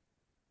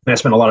 And I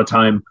spent a lot of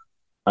time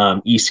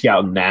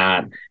e-scouting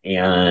that,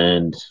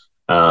 and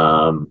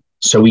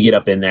so we get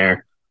up in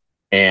there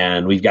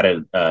and we've got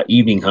a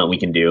evening hunt we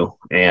can do,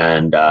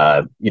 and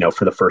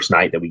for the first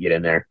night that we get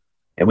in there,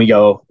 and we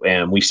go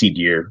and we see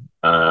deer,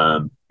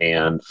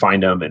 and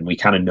find them, and we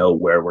kind of know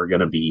where we're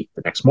going to be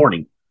the next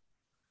morning.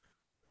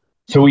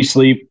 So we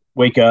sleep,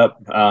 wake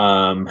up,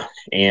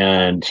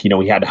 and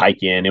we had to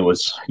hike in. It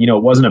was, it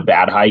wasn't a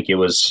bad hike. It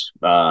was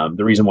the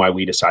reason why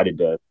we decided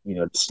to,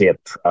 to stay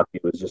at the truck.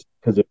 It was just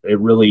because it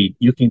really,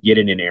 you can get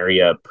in an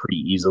area pretty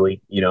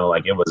easily.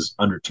 Like it was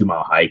under 2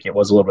 mile hike. It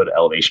was a little bit of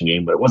elevation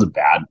gain, but it wasn't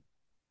bad.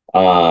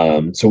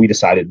 So we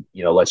decided,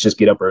 let's just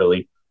get up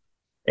early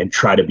and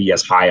try to be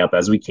as high up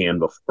as we can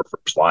before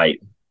first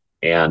light.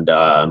 And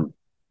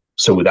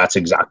so that's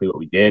exactly what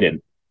we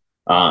did.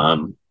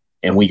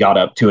 And we got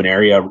up to an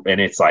area,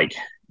 and it's like,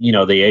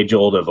 the age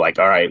old of like,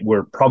 all right,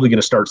 we're probably going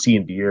to start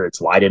seeing deer.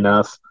 It's light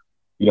enough.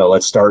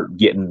 Let's start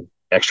getting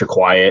extra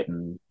quiet,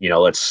 and,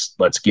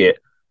 let's get,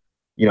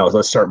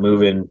 let's start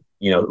moving,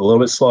 a little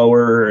bit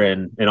slower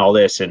and all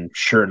this. And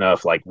sure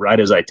enough, like right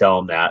as I tell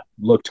them that,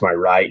 look to my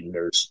right, and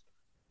there's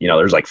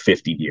like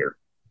 50 deer,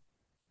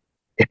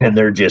 and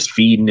they're just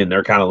feeding, and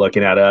they're kind of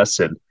looking at us.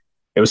 And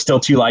it was still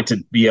too light to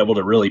be able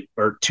to really,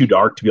 or too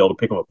dark to be able to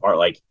pick them apart.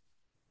 Like,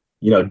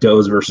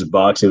 does versus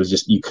bucks. It was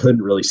just, you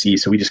couldn't really see.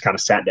 So we just kind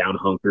of sat down,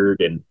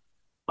 hunkered, and,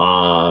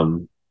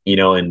 and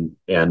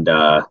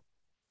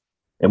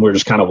we're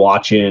just kind of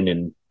watching.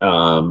 And,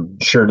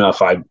 sure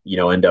enough, I,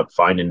 end up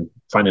finding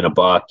a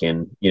buck,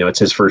 and, it's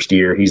his first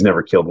year. He's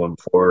never killed one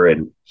before.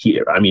 And he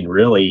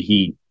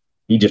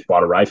just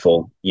bought a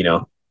rifle,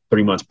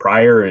 3 months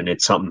prior. And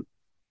it's something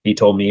he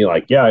told me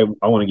like, yeah, I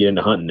want to get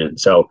into hunting. And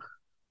so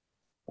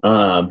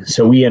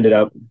we ended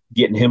up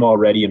getting him all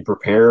ready and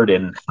prepared.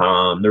 And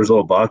there's a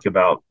little buck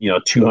about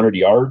 200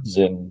 yards,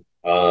 and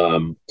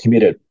he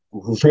made a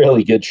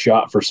really good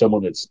shot for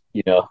someone that's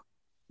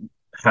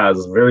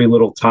has very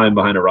little time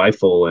behind a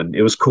rifle, and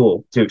it was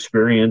cool to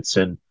experience.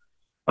 And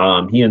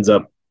he ends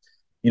up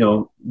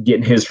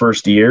getting his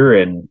first deer,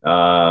 and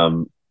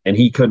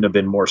he couldn't have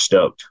been more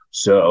stoked.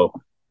 So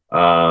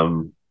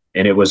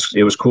and it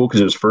was cool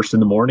because it was first thing in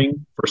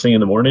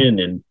the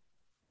morning, and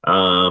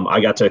I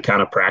got to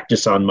kind of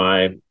practice on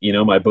my,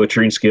 my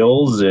butchering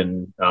skills.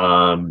 And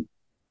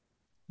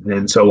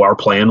so our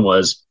plan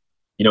was,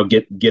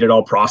 get it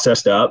all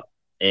processed up,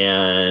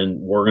 and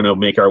we're going to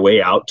make our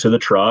way out to the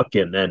truck,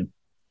 and then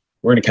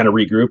we're going to kind of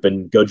regroup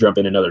and go jump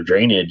in another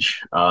drainage.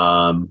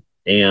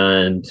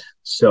 And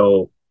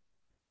so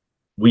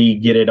we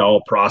get it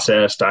all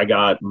processed. I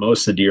got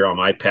most of the deer on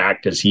my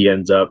pack because he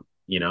ends up,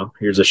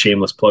 here's a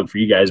shameless plug for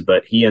you guys,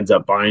 but he ends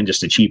up buying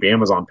just a cheap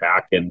Amazon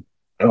pack, and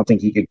I don't think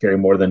he could carry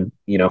more than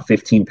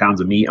 15 pounds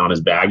of meat on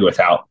his bag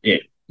without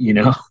it,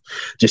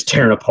 just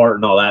tearing apart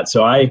and all that.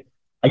 So I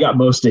got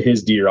most of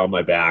his deer on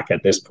my back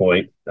at this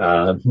point.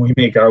 We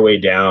make our way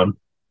down,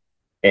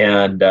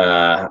 and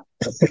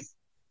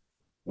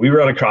we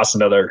run across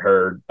another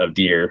herd of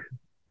deer,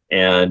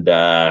 and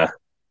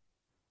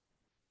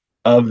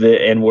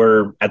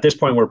we're at this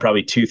point, we're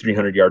probably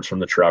 200-300 yards from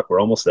the truck.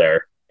 We're almost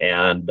there,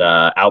 and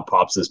out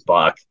pops this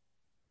buck.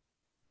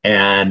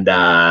 And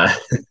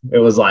it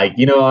was like,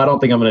 I don't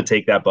think I'm going to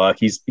take that buck.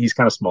 He's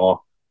kind of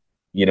small.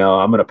 I'm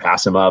going to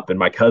pass him up. And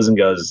my cousin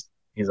goes,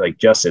 he's like,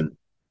 Justin,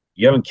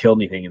 you haven't killed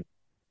anything.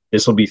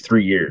 This will be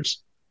 3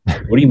 years.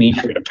 What do you mean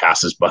you're going to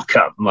pass this buck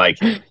up? I'm like,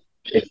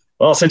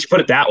 well, since you put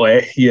it that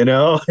way,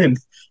 and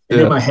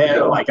in my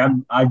head, like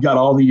I've got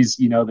all these,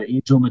 the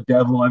angel and the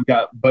devil. I've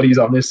got buddies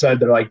on this side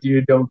that are like,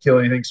 dude, don't kill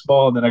anything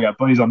small. And then I got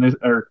buddies on this,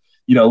 or,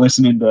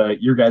 listening to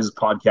your guys'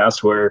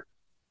 podcast where,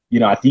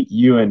 I think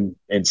you and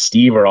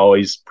Steve are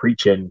always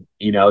preaching,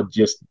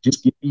 just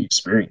get the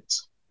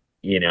experience,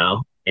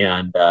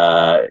 and,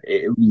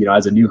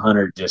 as a new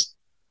hunter, just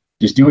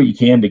do what you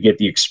can to get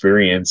the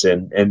experience,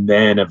 and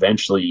then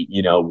eventually,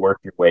 work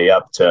your way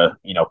up to,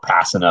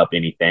 passing up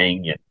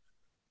anything. And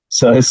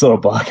so this little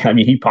buck,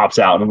 he pops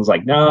out and was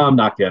like, no, I'm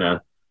not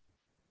gonna.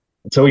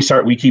 And so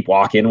we keep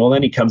walking. Well,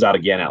 then he comes out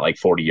again at like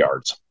 40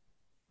 yards.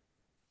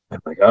 I'm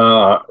like,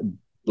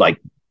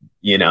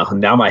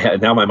 now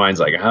my mind's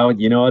like, oh,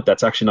 you know what?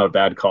 That's actually not a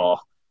bad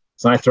call.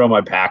 So I throw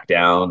my pack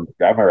down,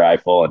 grab my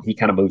rifle, and he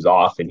kind of moves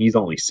off, and he's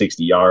only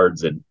 60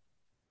 yards, and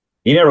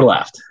he never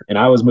left. And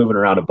I was moving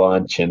around a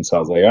bunch. And so I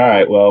was like, all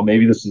right, well,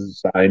 maybe this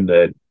is a sign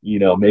that,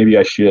 maybe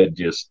I should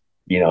just,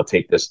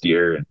 take this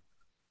deer.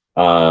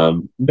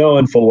 And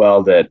knowing full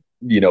well that,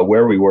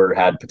 where we were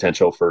had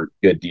potential for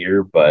good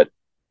deer, but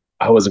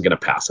I wasn't going to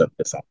pass up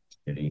this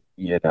opportunity,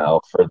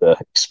 for the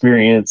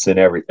experience and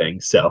everything.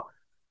 So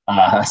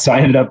I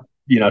ended up,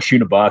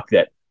 shooting a buck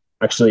that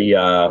actually,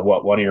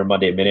 one of your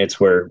Monday minutes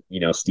where,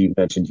 Steve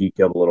mentioned he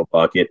killed a little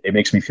buck. It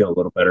makes me feel a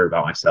little better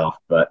about myself,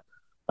 but,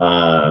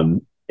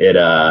 it,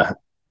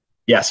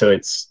 yeah, so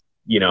it's,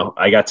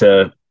 I got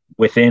to,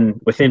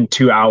 within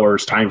 2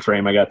 hours time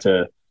frame, I got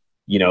to,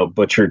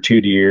 butcher two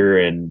deer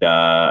and,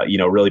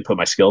 really put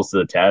my skills to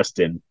the test.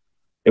 And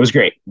it was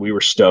great. We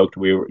were stoked.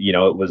 We were,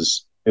 it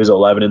was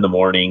 11 in the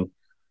morning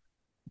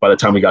by the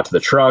time we got to the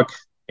truck,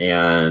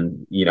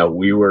 and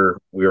we were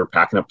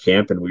packing up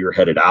camp and we were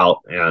headed out.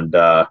 And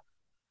the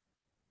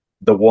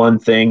one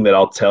thing that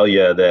I'll tell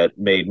you that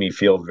made me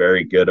feel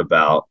very good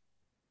about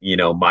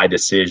my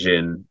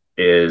decision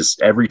is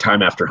every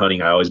time after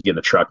hunting I always get in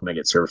the truck and I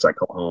get service. I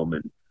call home,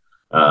 and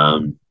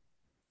um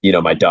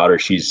my daughter,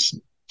 she's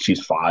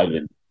 5,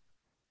 and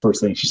first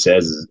thing she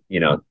says is,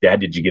 Dad,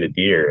 did you get a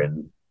deer?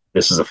 And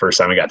this is the first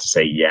time I got to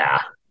say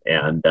yeah.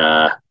 And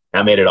that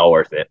made it all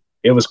worth it.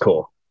 It was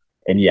cool.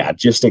 And yeah,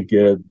 just a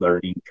good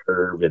learning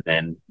curve. And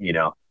then, and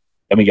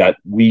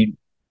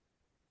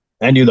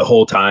I knew the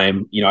whole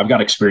time, I've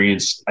got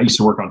experience. I used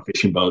to work on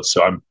fishing boats,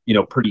 so I'm,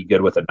 pretty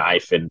good with a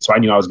knife. And so I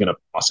knew I was going to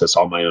process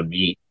all my own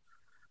meat.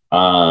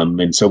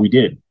 And so we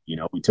did,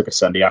 we took a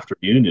Sunday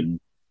afternoon and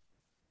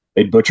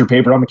they'd butcher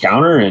paper on the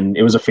counter, and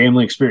it was a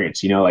family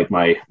experience. Like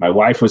my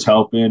wife was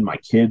helping, my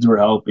kids were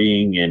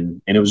helping,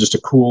 and it was just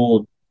a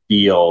cool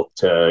deal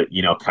to,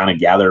 kind of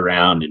gather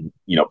around and,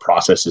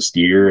 process a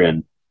steer,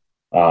 and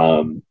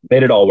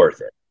made it all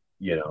worth it.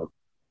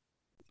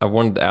 I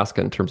wanted to ask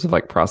in terms of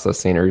like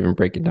processing or even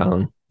breaking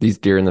down these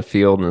deer in the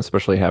field, and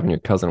especially having your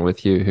cousin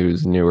with you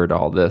who's newer to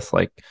all this,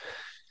 like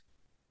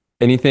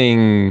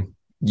anything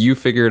you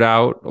figured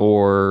out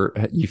or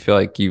you feel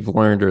like you've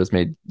learned or has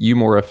made you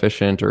more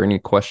efficient, or any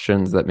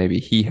questions that maybe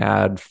he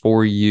had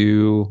for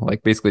you,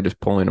 like basically just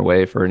pulling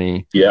away for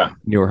any Yeah.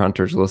 newer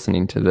hunters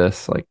listening to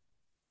this, like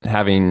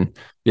having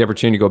the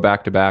opportunity to go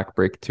back to back,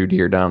 break two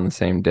deer down the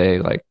same day,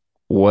 like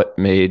what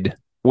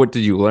did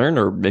you learn?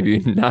 Or maybe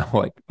now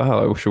like,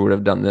 oh, I wish I would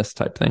have done this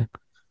type thing.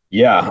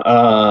 Yeah.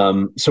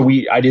 So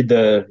I did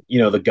the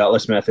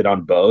gutless method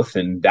on both.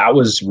 And that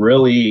was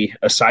really,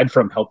 aside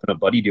from helping a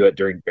buddy do it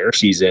during bear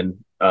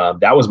season,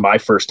 that was my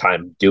first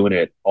time doing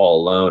it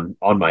all alone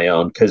on my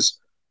own. Cause,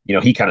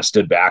 he kind of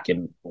stood back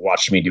and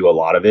watched me do a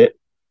lot of it.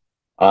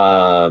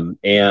 And,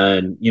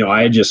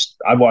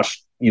 I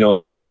watched,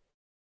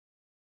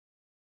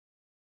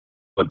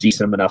 a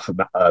decent enough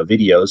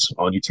videos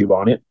on YouTube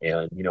on it,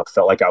 and,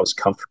 felt like I was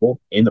comfortable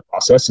in the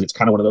process. And it's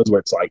kind of one of those where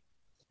it's like,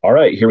 all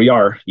right, here we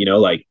are,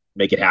 like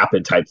make it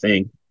happen type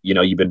thing.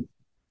 You've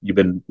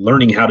been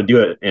learning how to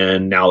do it,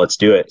 and now let's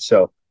do it.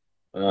 So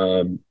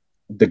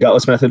the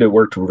gutless method, it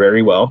worked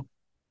very well.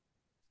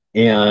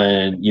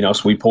 And,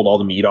 so we pulled all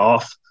the meat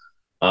off.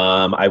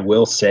 I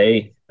will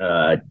say,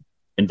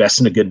 invest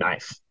in a good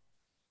knife.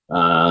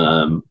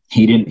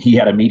 He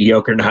had a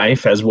mediocre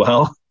knife as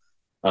well.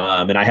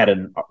 And I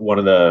had one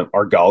of the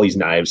Argali's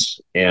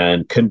knives,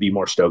 and couldn't be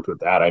more stoked with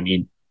that. I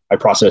mean, I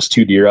processed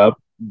two deer up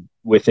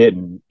with it,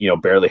 and,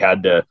 barely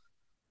had to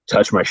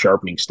touch my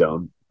sharpening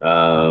stone.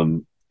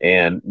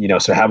 And,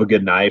 so have a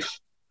good knife.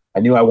 I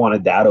knew I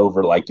wanted that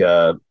over like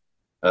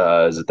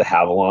is it the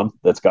Havalon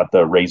that's got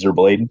the razor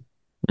blade?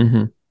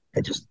 Mm-hmm.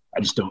 I just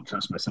don't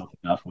trust myself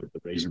enough with the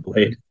razor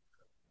blade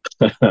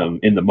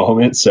in the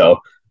moment. So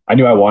I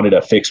knew I wanted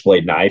a fixed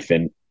blade knife,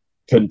 and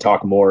couldn't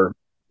talk more,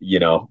 you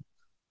know,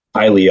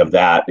 highly of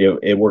that.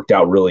 It worked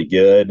out really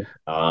good.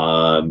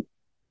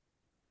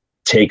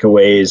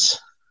 Takeaways,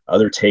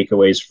 other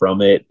takeaways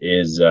from it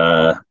is,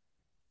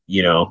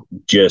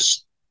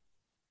 just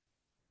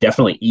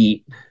definitely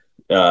eat,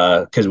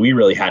 because we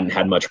really hadn't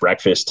had much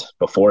breakfast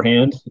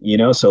beforehand,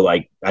 so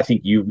like I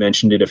think you've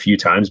mentioned it a few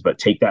times, but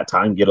take that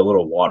time, get a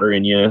little water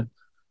in you,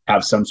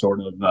 have some sort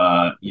of,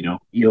 eat a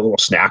little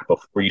snack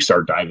before you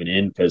start diving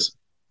in, because,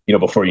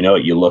 before you know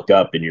it, you look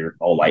up and you're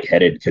all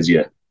lightheaded because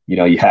you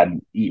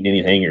hadn't eaten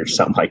anything or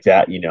something like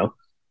that,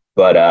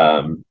 but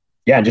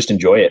yeah, just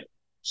enjoy it.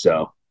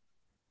 So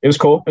it was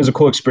cool. It was a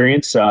cool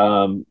experience.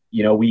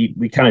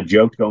 We kind of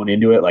joked going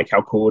into it, like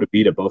how cool would it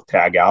be to both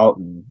tag out,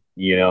 and,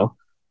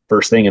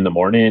 first thing in the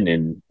morning,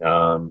 and,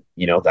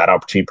 that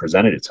opportunity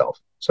presented itself.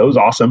 So it was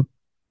awesome.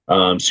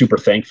 Super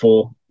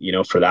thankful,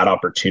 for that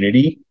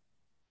opportunity,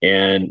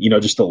 and,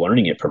 just the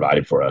learning it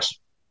provided for us.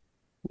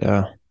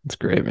 Yeah, it's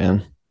great,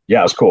 man. Yeah,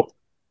 it was cool.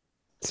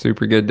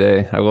 Super good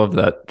day. I love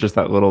that. Just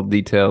that little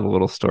detail, the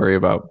little story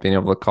about being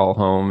able to call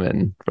home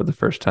and for the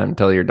first time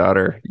tell your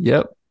daughter,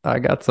 "Yep, I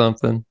got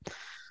something."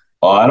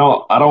 Oh, I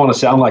don't want to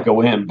sound like a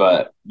wimp,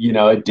 but,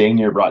 it dang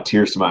near brought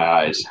tears to my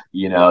eyes,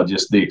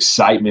 just the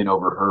excitement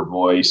over her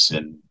voice,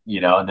 and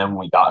then when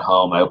we got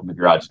home, I opened the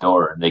garage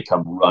door and they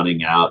come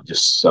running out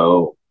just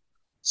so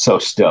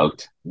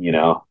stoked,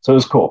 so it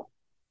was cool.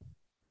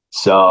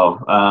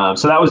 So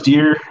that was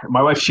deer.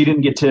 My wife, she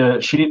didn't get to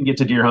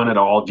deer hunt at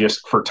all,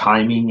 just for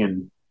timing,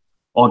 and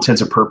all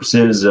intents and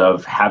purposes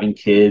of having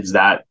kids,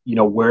 that,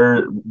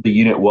 where the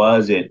unit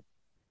was, it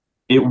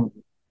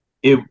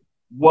it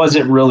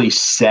wasn't really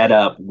set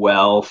up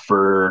well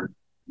for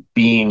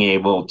being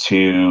able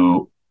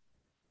to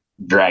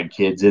drag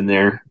kids in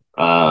there.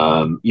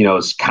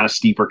 It's kind of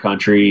steeper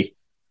country.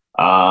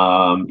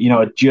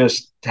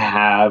 Just to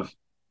have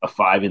a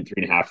 5 and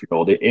 3.5 year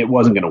old, it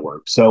wasn't going to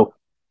work. So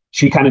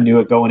she kind of knew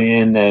it going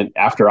in. And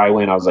after I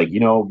went, I was like,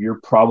 you're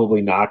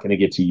probably not going to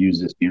get to use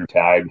this deer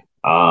tag,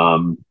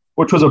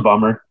 which was a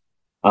bummer.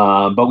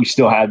 But we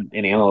still had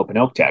an antelope and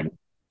elk tag.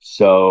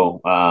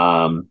 So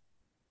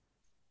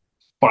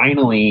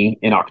finally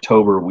in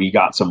October, we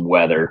got some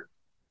weather.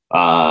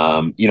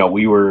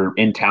 We were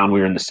in town, we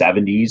were in the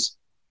 70s.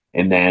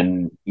 And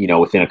then,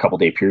 within a couple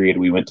day period,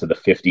 we went to the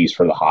 50s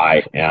for the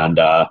high, and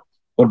a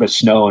little bit of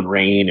snow and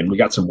rain, and we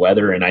got some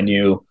weather. And I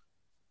knew,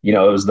 it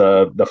was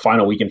the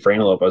final weekend for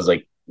antelope. I was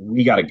like,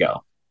 we got to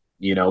go.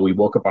 We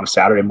woke up on a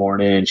Saturday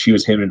morning. She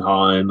was hemming and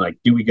hawing, like,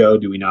 do we go?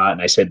 Do we not?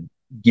 And I said,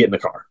 get in the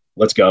car.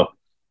 Let's go.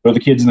 Throw the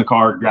kids in the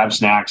car, grab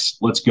snacks.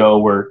 Let's go.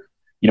 We're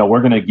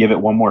going to give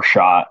it one more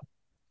shot.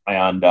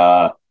 And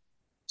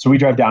so we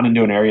drive down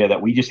into an area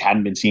that we just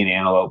hadn't been seeing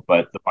antelope,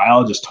 but the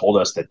biologist told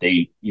us that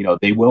they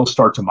will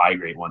start to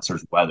migrate once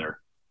there's weather.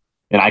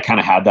 And I kind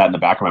of had that in the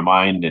back of my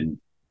mind. And,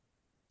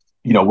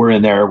 we're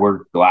in there,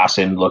 we're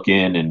glassing,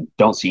 looking, and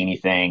don't see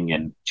anything.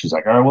 And she's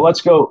like, all right, well,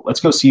 let's go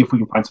see if we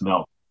can find some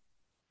elk.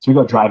 So we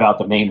go drive out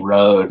the main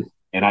road,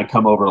 and I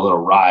come over a little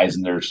rise,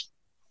 and there's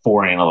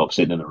 4 antelope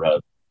sitting in the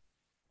road,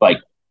 like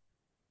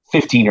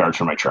 15 yards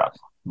from my truck.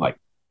 I'm like,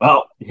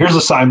 well, here's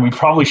a sign we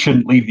probably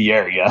shouldn't leave the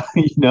area.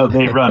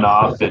 They run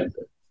off. And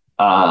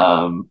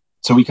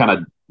so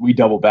we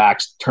double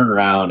back, turn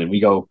around, and we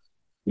go,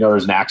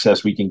 there's an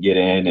access we can get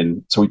in.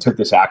 And so we took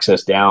this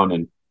access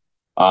down,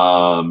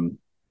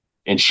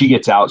 and she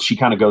gets out. She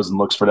kind of goes and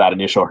looks for that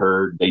initial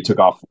herd. They took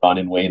off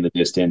running way in the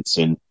distance.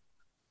 And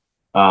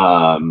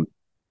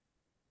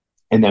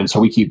then so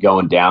we keep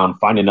going down,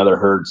 find another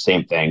herd,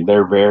 same thing.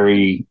 They're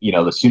very,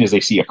 as soon as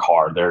they see a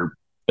car, they're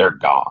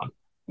gone.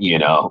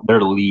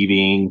 They're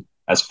leaving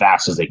as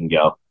fast as they can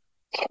go.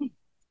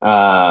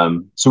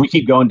 So we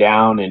keep going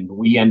down, and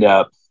we end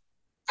up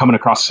coming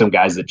across some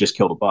guys that just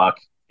killed a buck.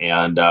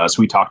 And so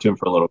we talked to them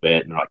for a little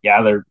bit, and they're like, yeah,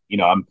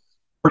 I'm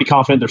pretty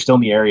confident they're still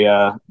in the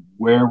area.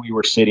 Where we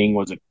were sitting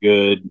was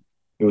it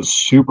was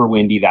super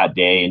windy that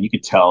day, and you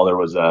could tell there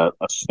was a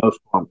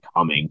snowstorm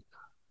coming.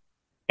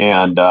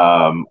 And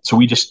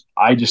so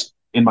I just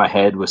in my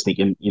head was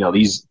thinking,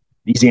 these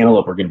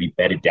antelope are going to be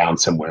bedded down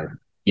somewhere,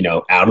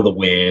 out of the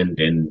wind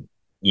and,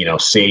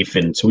 safe.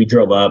 And so we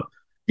drove up,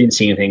 didn't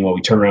see anything. Well,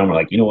 we turned around, we're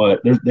like, you know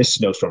what, this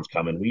snowstorm's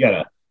coming.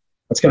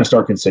 Let's kind of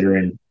start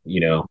considering,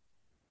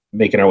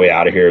 making our way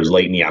out of here. It was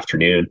late in the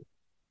afternoon.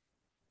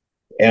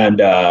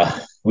 And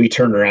we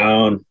turned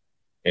around,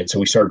 and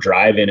so we started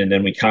driving, and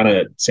then we kind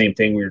of, same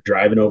thing, we were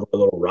driving over a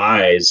little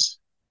rise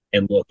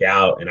and look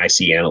out, and I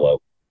see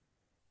antelope.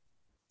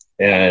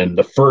 And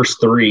the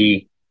first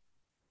 3,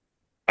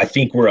 I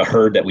think, were a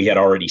herd that we had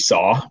already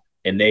saw,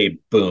 and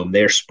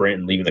they're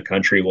sprinting, leaving the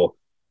country. Well,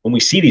 when we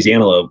see these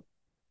antelope,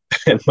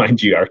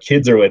 mind you, our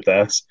kids are with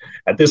us.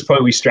 At this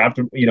point, we strapped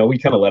them, we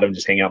kind of let them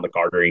just hang out in the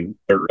car during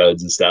dirt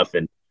roads and stuff.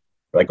 And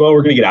we're like, well,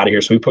 we're going to get out of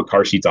here. So we put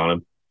car seats on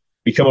them.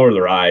 We come over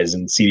the rise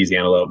and see these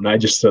antelope, and I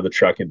just throw the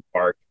truck in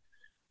park.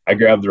 I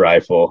grabbed the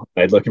rifle,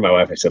 and I'd look at my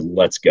wife. I said,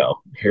 let's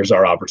go. Here's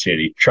our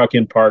opportunity. Truck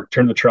in park,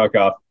 turn the truck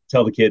off,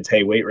 tell the kids,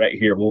 hey, wait right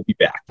here. We'll be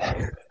back.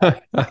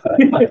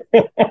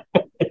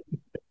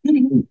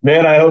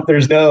 Man, I hope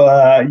there's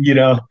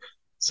no,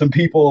 some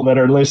people that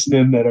are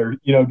listening that are,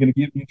 going to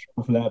get me in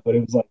trouble for that. But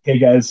it was like, hey,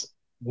 guys,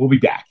 we'll be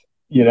back.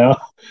 Grab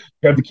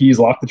the keys,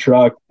 lock the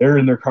truck. They're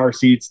in their car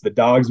seats. The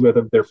dog's with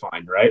them. They're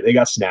fine, right? They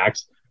got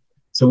snacks.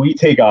 So we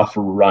take off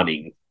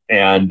running.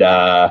 And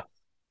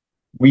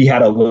we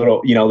had a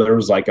little, there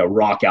was like a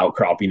rock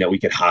outcropping that we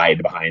could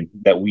hide behind,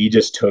 that we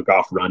just took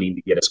off running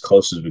to get as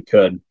close as we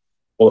could.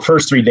 Well, the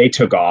first 3, they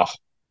took off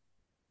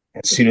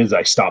as soon as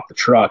I stopped the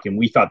truck, and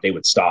we thought they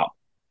would stop.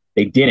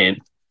 They didn't.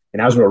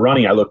 And as we're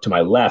running, I look to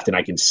my left, and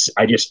I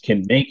just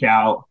can make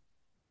out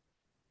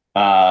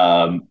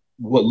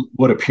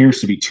what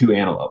appears to be 2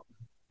 antelope.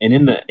 And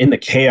in the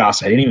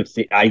chaos, I didn't even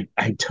think, I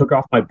took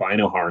off my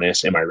bino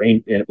harness and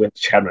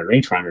which had my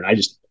rangefinder, and I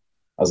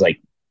was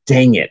like,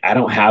 dang it, I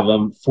don't have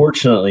them.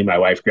 Fortunately, my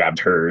wife grabbed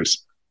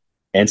hers.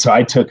 And so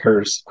I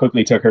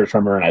quickly took hers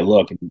from her, and I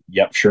look, and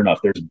yep, sure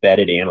enough, there's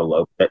bedded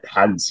antelope that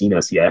hadn't seen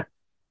us yet.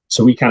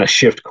 So we kind of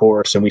shift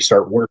course, and we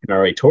start working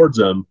our way towards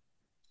them.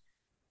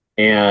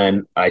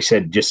 And I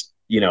said, just,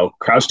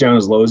 crouch down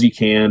as low as you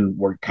can.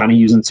 We're kind of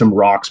using some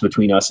rocks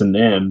between us and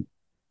them.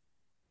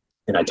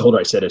 And I told her,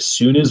 I said, as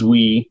soon as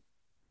we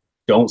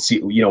don't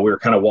see, we were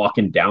kind of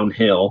walking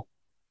downhill,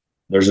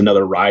 there's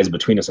another rise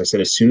between us. I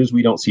said, as soon as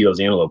we don't see those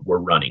antelope, we're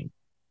running.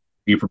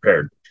 Be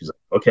prepared. She's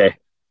like, okay.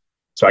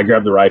 So I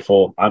grabbed the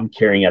rifle. I'm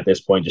carrying at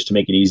this point just to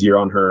make it easier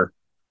on her.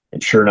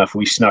 And sure enough,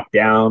 we snuck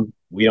down.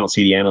 We don't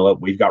see the antelope.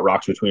 We've got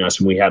rocks between us,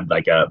 and we had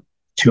like a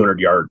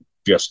 200-yard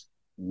just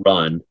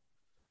run.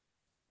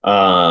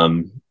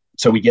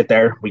 So we get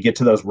there, we get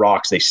to those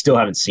rocks. They still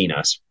haven't seen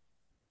us.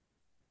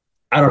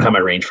 I don't have my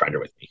rangefinder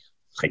with me.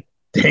 Like,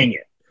 dang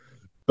it.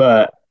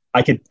 But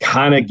I could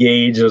kind of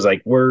gauge. I was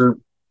like,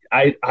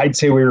 I'd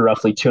say we were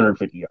roughly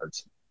 250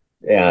 yards.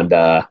 And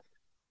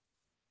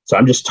so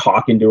I'm just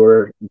talking to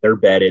her. They're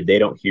bedded. They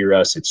don't hear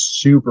us. It's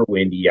super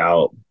windy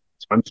out.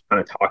 So I'm just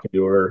kind of talking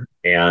to her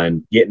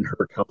and getting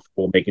her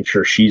comfortable, making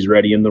sure she's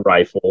ready in the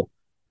rifle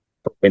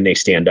for when they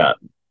stand up.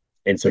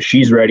 And so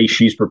she's ready.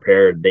 She's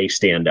prepared. They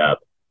stand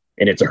up.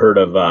 And it's a herd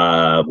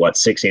of,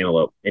 6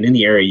 antelope. And in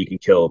the area, you can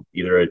kill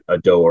either a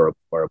doe or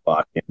a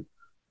buck.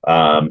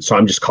 And so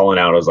I'm just calling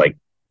out. I was like,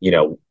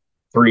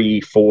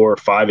 3, 4,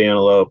 5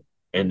 antelope.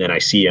 And then I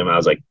see him. I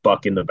was like,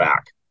 buck in the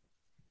back.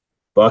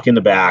 Buck in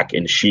the back.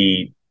 And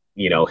he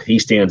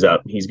stands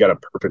up. He's got a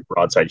perfect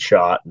broadside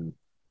shot. And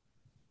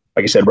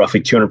like I said,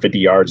 roughly 250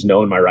 yards,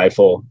 knowing my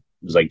rifle,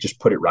 was like, just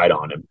put it right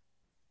on him.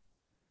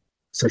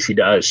 So she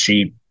does.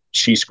 She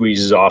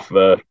squeezes off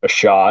a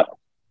shot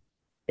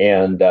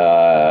and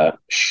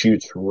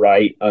shoots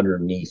right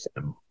underneath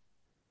him.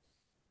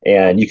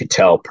 And you could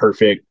tell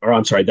perfect, or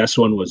I'm sorry, this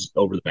one was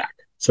over the back.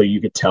 So you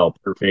could tell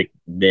perfect,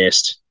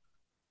 missed.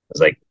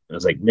 I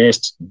was like,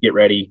 missed, get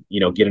ready,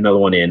 get another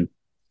one in.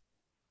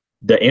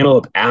 The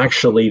antelope,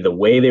 actually, the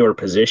way they were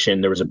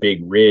positioned, there was a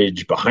big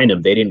ridge behind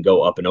them. They didn't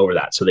go up and over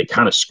that. So they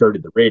kind of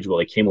skirted the ridge while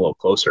they came a little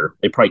closer.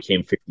 They probably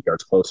came 50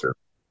 yards closer.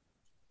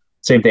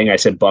 Same thing. I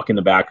said, buck in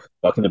the back,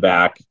 buck in the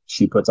back.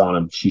 She puts on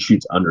him. She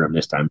shoots under him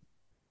this time.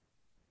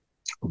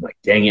 I'm like,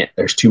 dang it.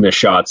 There's 2 missed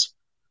shots.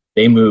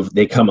 They move.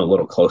 They come a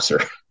little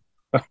closer.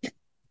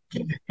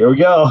 Here we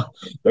go.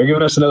 They're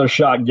giving us another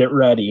shot. Get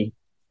ready.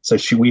 So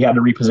we had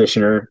to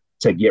reposition her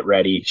to get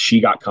ready. She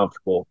got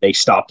comfortable. They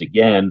stopped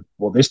again.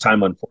 Well, this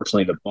time,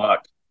 unfortunately, the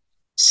buck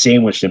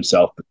sandwiched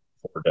himself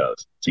before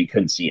does, so you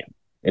couldn't see him.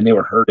 And they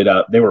were herded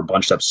up. They were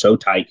bunched up so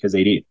tight because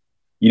they did,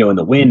 in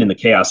the wind and the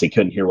chaos, they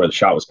couldn't hear where the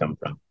shot was coming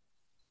from.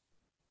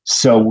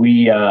 So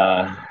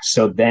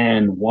so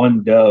then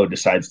one doe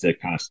decides to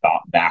kind of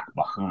stop back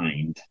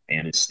behind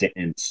and is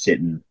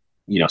sitting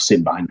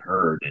behind the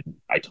herd. And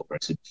I told her, I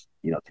said,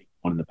 take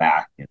one in the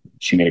back. And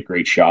she made a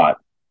great shot.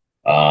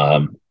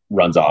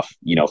 Runs off,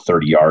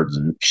 30 yards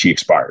and she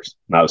expires.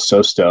 And I was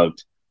so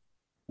stoked.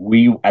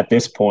 At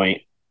this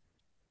point,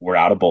 we're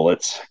out of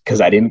bullets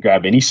because I didn't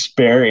grab any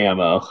spare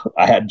ammo.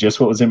 I had just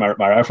what was in my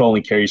rifle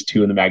only carries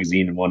 2 in the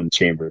magazine and 1 in the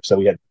chamber. So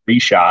we had 3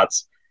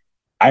 shots.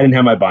 I didn't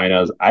have my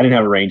binos. I didn't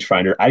have a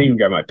rangefinder. I didn't even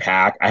grab my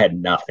pack. I had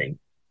nothing.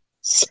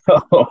 So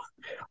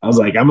I was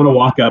like, I'm going to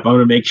walk up. I'm going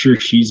to make sure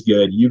she's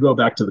good. You go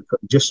back to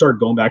just start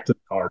going back to the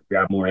car,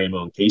 grab more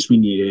ammo in case we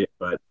need it.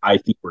 But I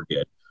think we're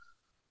good.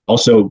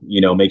 Also,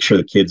 make sure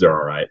the kids are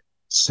all right.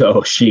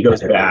 So she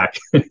goes back.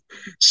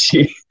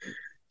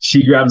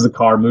 She grabs the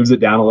car, moves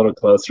it down a little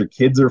closer.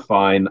 Kids are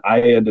fine.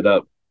 I ended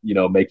up,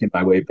 making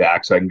my way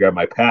back so I can grab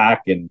my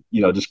pack and,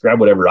 just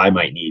grab whatever I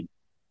might need.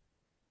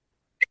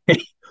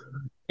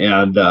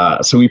 And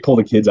so we pull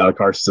the kids out of the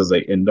car.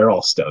 And they're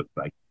all stoked.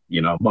 Like,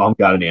 mom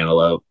got an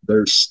antelope.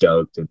 They're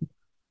stoked. And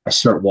I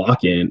start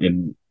walking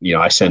and,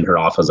 I send her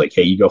off. I was like,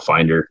 hey, you go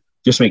find her.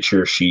 Just make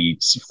sure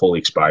she's fully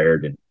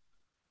expired. And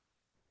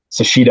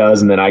so she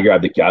does. And then I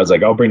was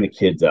like, I'll bring the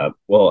kids up.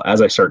 Well,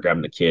 as I start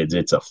grabbing the kids,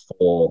 it's a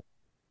full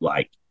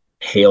like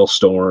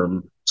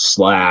hailstorm /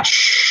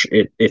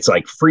 it's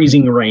like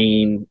freezing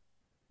rain,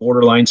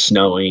 borderline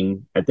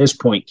snowing. At this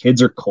point,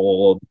 kids are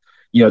cold.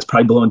 It's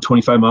probably blowing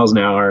 25 miles an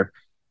hour.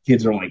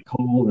 Kids are like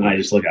cold. And I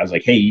was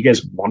like, hey, you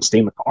guys want to stay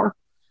in the car?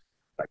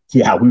 Like,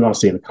 yeah, we want to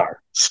stay in the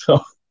car. So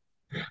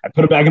I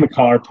put them back in the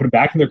car, put them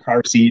back in their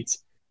car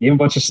seats, gave them a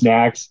bunch of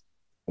snacks.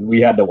 And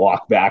we had to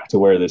walk back to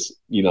where this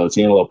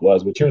antelope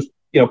was, which was,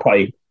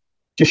 probably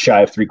just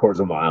shy of 3/4 of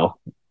a mile.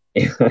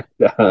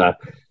 And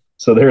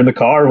so they're in the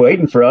car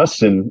waiting for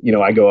us. And,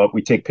 I go up,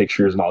 we take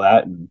pictures and all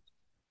that. And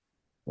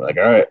we're like,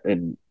 all right.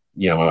 And,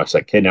 my wife's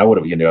like, hey, now what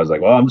are we going to do? I was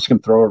like, well, I'm just going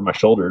to throw her over my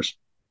shoulders.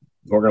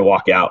 We're going to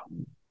walk out.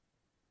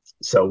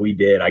 So we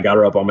did. I got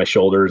her up on my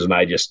shoulders and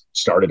I just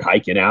started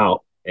hiking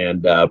out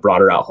and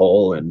brought her out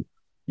whole. And,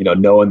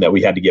 knowing that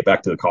we had to get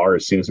back to the car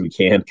as soon as we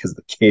can because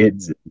the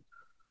kids.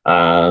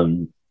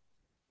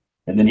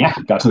 And then,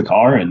 got to the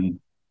car and,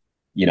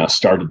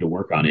 started to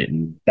work on it.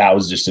 And that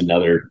was just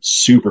another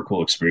super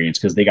cool experience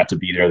because they got to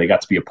be there. They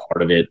got to be a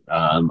part of it.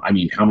 How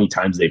many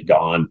times they've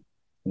gone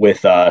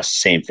with us,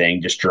 same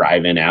thing, just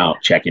driving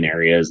out, checking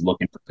areas,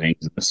 looking for things.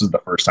 This is the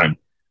first time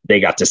they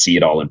got to see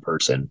it all in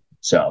person.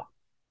 So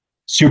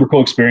super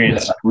cool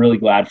experience. Yeah. Really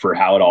glad for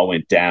how it all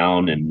went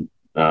down. And,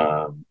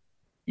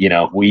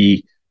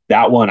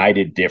 that one I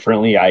did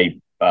differently. I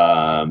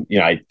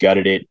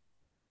gutted it,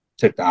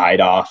 took the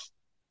hide off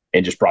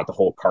and just brought the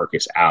whole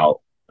carcass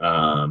out.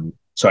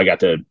 So I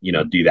got to,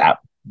 do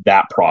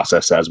that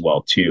process as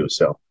well too.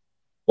 So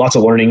lots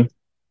of learning,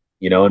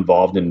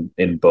 involved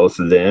in both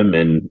of them.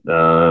 And,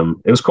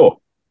 it was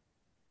cool.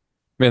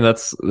 Man,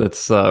 that's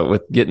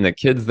with getting the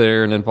kids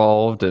there and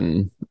involved.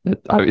 And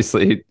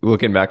obviously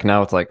looking back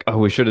now, it's like, oh,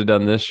 we should have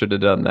done this, should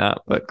have done that,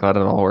 but glad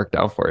it all worked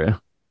out for you.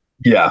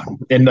 Yeah.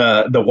 And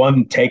the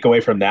one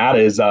takeaway from that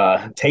is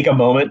take a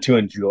moment to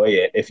enjoy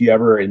it. If you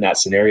ever in that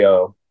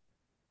scenario,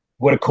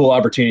 what a cool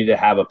opportunity to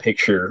have a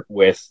picture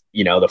with,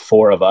 the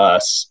four of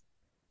us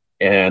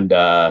and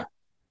the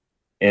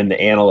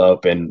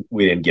antelope, and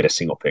we didn't get a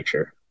single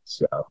picture.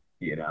 So,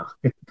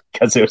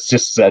 because it was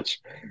just such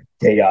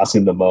chaos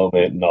in the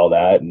moment and all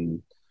that.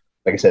 And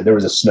like I said, there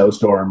was a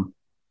snowstorm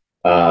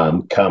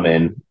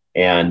coming,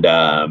 and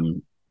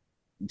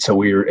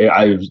so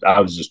I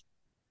was just,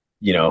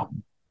 you know,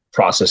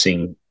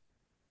 processing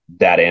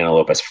that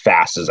antelope as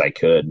fast as I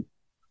could.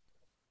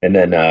 And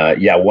then,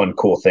 yeah, one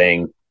cool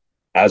thing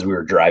as we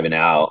were driving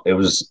out, it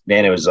was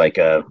like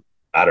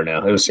I don't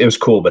know, it was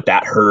cool, but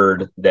that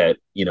herd that,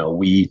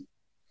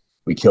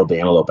 we killed the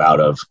antelope out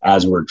of,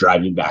 as we're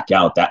driving back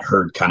out, that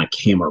herd kind of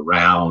came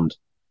around.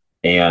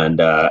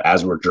 And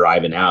as we're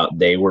driving out,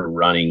 they were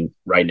running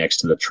right next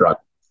to the truck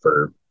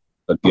for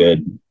a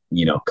good,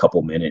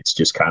 couple minutes,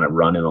 just kind of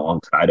running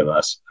alongside of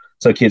us.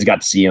 So kids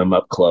got to see them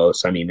up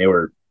close. I mean, they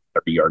were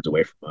 30 yards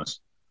away from us,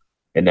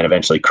 and then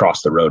eventually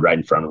crossed the road right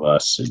in front of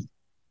us. And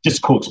just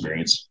a cool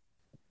experience.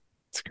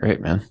 It's great,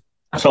 man.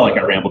 I felt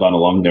like I rambled on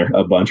along there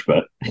a bunch,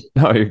 but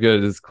No, you're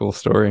good. It's a cool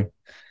story.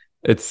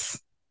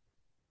 It's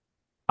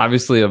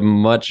obviously a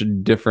much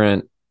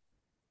different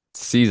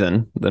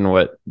season than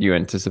what you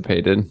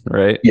anticipated,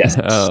 right? yes,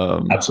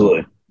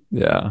 absolutely.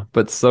 Yeah,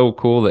 but so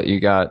cool that you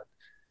got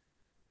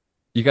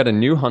a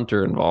new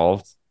hunter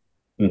involved.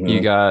 You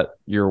Mm-hmm. got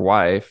your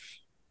wife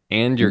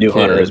and your New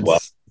hunter as well.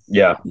 kids.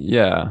 Yeah.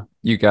 Yeah,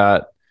 you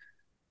got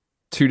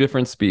two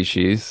different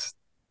species,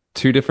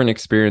 two different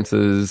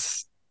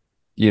experiences,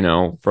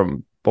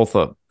 from both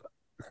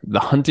the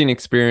hunting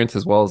experience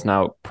as well as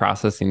now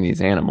processing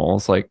these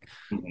animals. Like,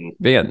 Mm-hmm.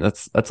 man,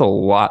 that's a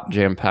lot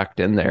jam packed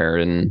in there.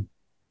 And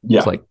it's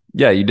Yeah. like,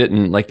 yeah, you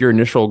didn't like your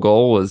initial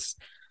goal was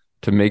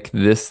to make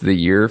this the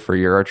year for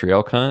your archery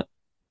elk hunt,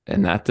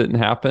 and that didn't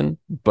happen.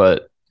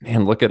 But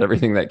man, look at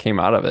everything that came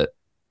out of it.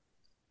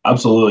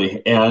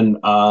 Absolutely. And,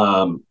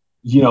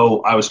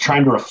 I was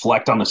trying to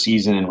reflect on the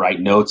season and write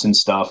notes and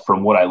stuff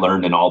from what I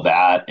learned and all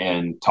that,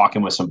 and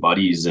talking with some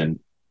buddies. And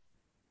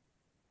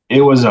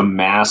it was a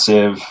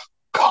massive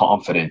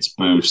confidence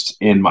boost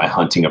in my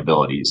hunting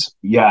abilities.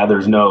 Yeah,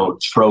 there's no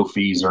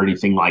trophies or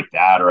anything like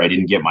that, or I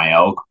didn't get my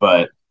elk.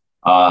 But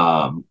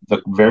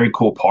the very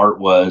cool part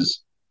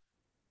was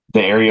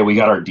the area we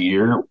got our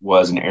deer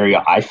was an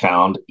area I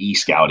found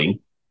e-scouting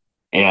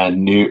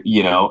and knew,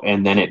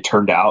 and then it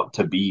turned out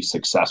to be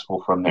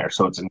successful from there.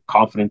 So it's in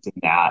confidence in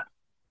that.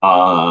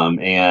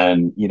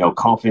 And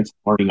confidence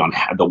learning on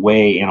how, the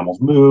way animals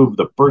move,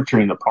 the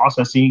butchering, the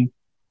processing,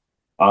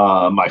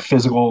 my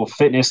physical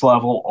fitness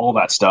level, all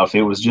that stuff.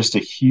 It was just a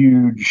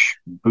huge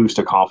boost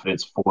of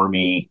confidence for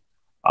me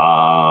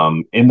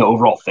in the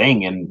overall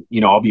thing. And,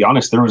 I'll be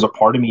honest, there was a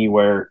part of me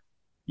where,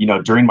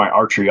 during my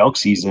archery elk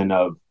season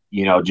of,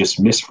 just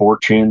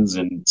misfortunes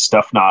and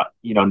stuff, not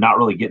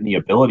really getting the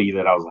ability,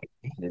 that I was like,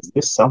 man, is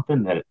this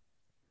something that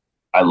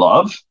I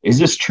love? Is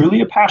this truly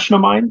a passion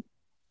of mine?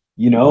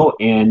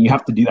 And you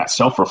have to do that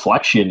self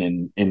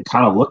reflection and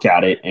kind of look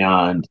at it.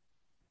 And,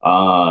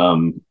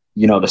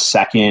 the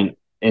second,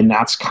 and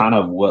that's kind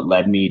of what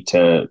led me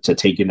to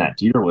taking that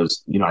deer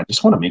was, I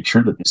just want to make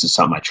sure that this is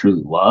something I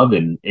truly love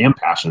and am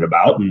passionate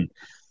about. And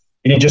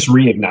it just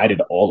reignited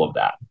all of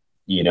that,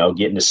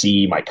 getting to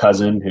see my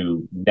cousin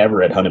who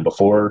never had hunted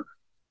before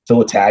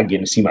fill a tag,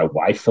 getting to see my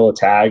wife fill a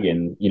tag,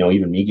 and,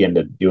 even me getting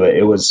to do it.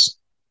 It was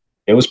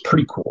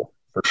pretty cool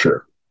for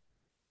sure.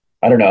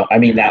 I don't know. I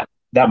mean,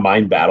 that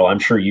mind battle, I'm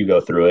sure you go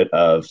through it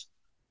of,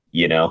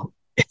 you know,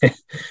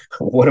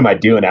 what am I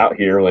doing out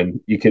here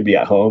when you could be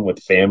at home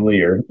with family,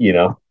 or,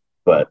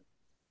 but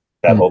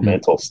that whole Mm-hmm.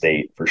 mental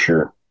state for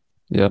sure.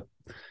 Yep.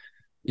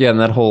 Yeah, and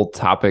that whole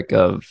topic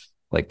of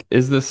like,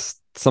 is this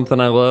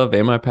something I love?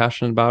 Am I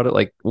passionate about it?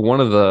 Like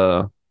one of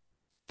the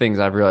things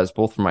I've realized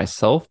both for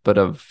myself, but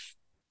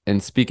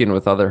and speaking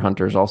with other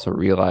hunters also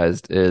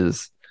realized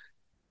is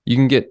you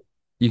can get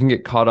you can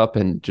get caught up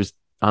in just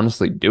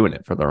honestly doing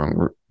it for the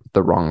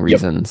wrong Yep.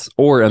 reasons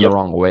or in the Yep.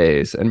 wrong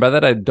ways. And by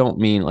that I don't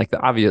mean like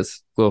the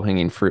obvious low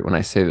hanging fruit when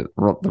I say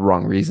that the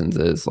wrong reasons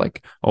is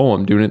like, oh,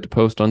 I'm doing it to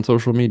post on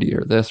social media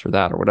or this or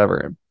that or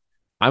whatever.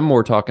 I'm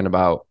more talking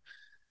about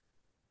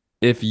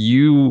if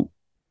you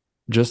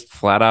just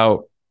flat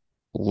out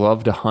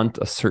love to hunt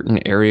a certain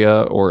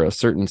area or a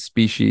certain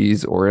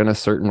species or in a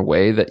certain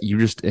way that you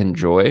just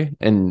enjoy,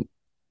 and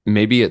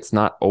maybe it's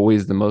not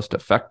always the most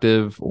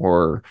effective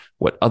or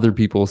what other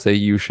people say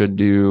you should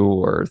do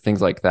or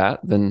things like that,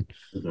 then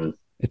Mm-hmm.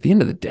 at the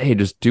end of the day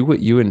just do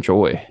what you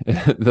enjoy.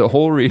 The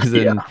whole Yeah.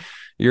 reason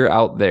you're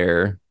out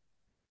there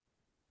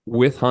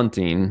with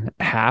hunting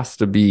has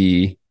to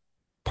be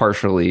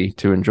partially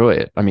to enjoy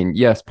it. I mean,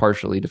 yes,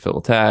 partially to fill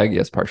a tag,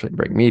 yes, partially to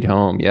bring meat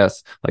home,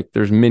 yes, like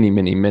there's many,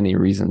 many, many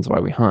reasons why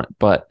we hunt.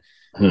 But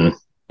Hmm.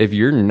 if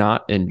you're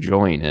not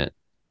enjoying it,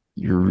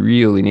 you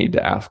really need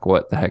to ask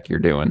what the heck you're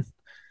doing.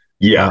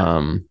 Yeah.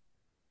 Um,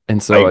 and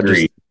I so I just,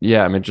 agree.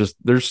 yeah, I mean, just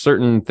there's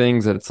certain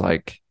things that it's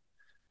like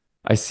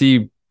I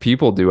see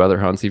people do other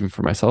hunts, even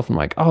for myself. I'm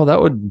like, oh,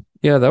 that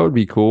would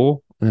be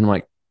cool. And then I'm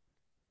like,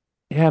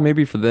 yeah,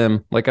 maybe for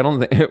them. Like, I don't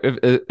think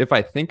if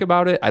I think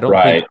about it, I don't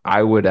think Right.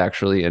 I would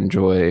actually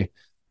enjoy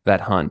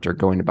that hunt or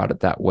going about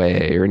it that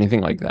way or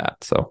anything like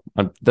that. So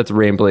that's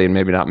rambling and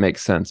maybe not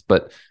makes sense,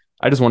 but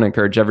I just want to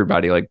encourage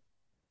everybody, like,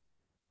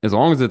 as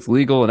long as it's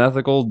legal and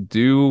ethical,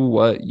 do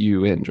what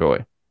you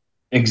enjoy.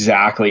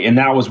 Exactly. And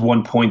that was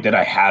one point that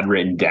I had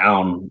written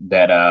down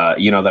that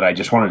that I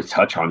just wanted to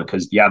touch on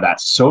because yeah, that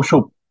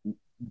social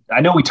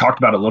I know we talked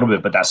about it a little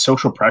bit, but that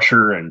social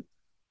pressure and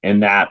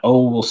that,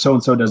 oh well, so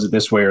and so does it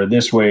this way or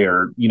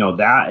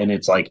that. And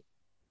it's like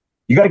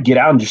you got to get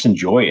out and just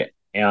enjoy it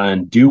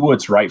and do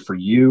what's right for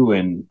you.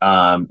 And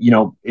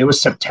it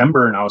was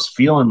September and I was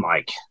feeling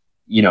like,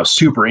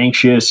 super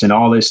anxious and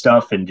all this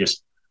stuff and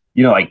just,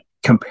 like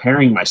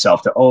comparing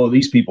myself to, oh,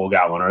 these people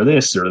got one or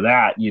this or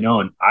that,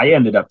 and I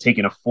ended up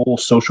taking a full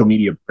social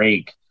media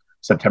break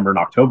September and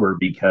October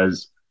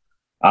because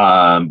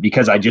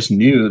I just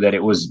knew that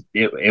it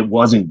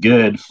wasn't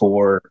good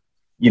for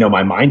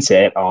my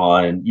mindset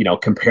on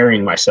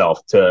comparing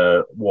myself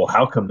to, well,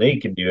 how come they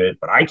can do it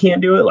but I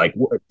can't do it, like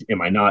what,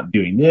 am I not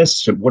doing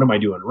this, what am I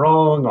doing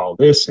wrong, all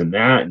this and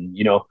that, and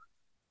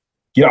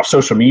get off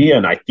social media.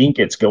 And I think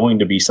it's going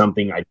to be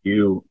something I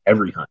do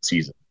every hunt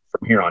season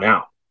from here on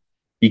out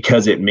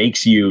because it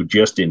makes you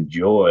just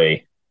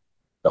enjoy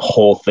the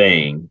whole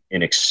thing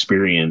and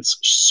experience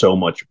so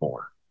much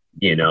more,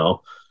 you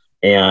know.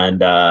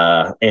 And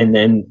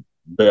then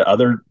the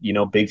other,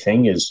 big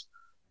thing is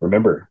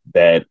remember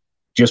that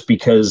just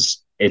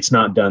because it's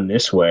not done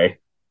this way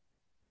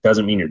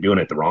doesn't mean you're doing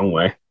it the wrong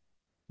way,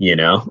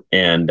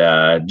 and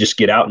just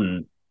get out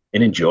and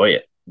enjoy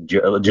it.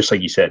 Just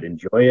like you said,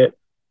 enjoy it,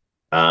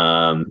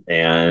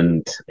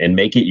 and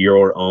make it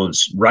your own,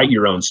 write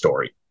your own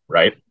story,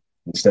 right?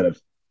 Instead of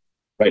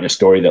writing a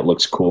story that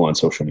looks cool on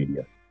social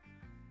media.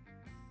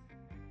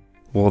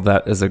 Well,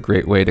 that is a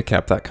great way to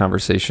cap that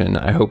conversation.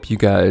 I hope you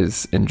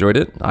guys enjoyed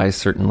it. I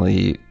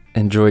certainly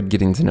enjoyed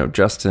getting to know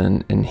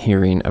Justin and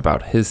hearing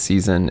about his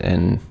season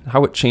and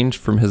how it changed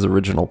from his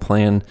original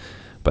plan,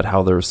 but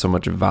how there was so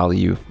much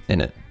value in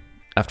it.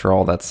 After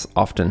all, that's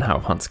often how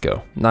hunts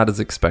go. Not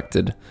as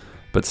expected,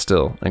 but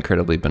still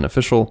incredibly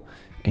beneficial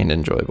and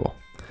enjoyable.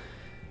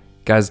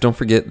 Guys, don't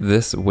forget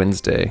this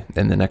Wednesday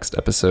in the next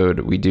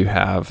episode, we do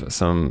have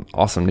some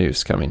awesome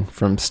news coming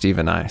from Steve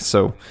and I.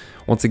 So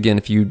once again,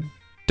 if you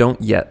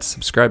don't yet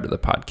subscribe to the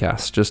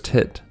podcast, just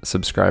hit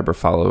subscribe or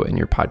follow in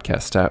your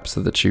podcast app so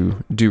that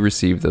you do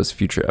receive those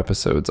future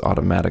episodes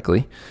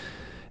automatically.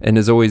 And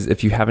as always,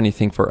 if you have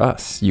anything for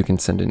us, you can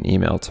send an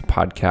email to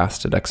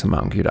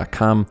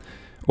podcast@exomountainview.com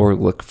or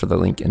look for the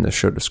link in the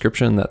show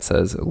description that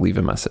says leave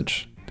a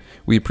message.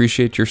 We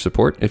appreciate your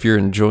support. If you're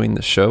enjoying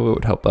the show, it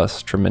would help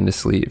us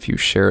tremendously if you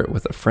share it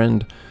with a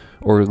friend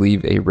or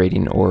leave a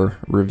rating or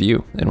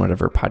review in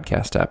whatever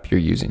podcast app you're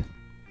using.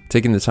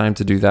 Taking the time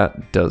to do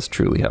that does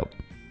truly help.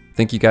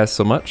 Thank you guys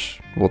so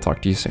much. We'll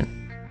talk to you soon.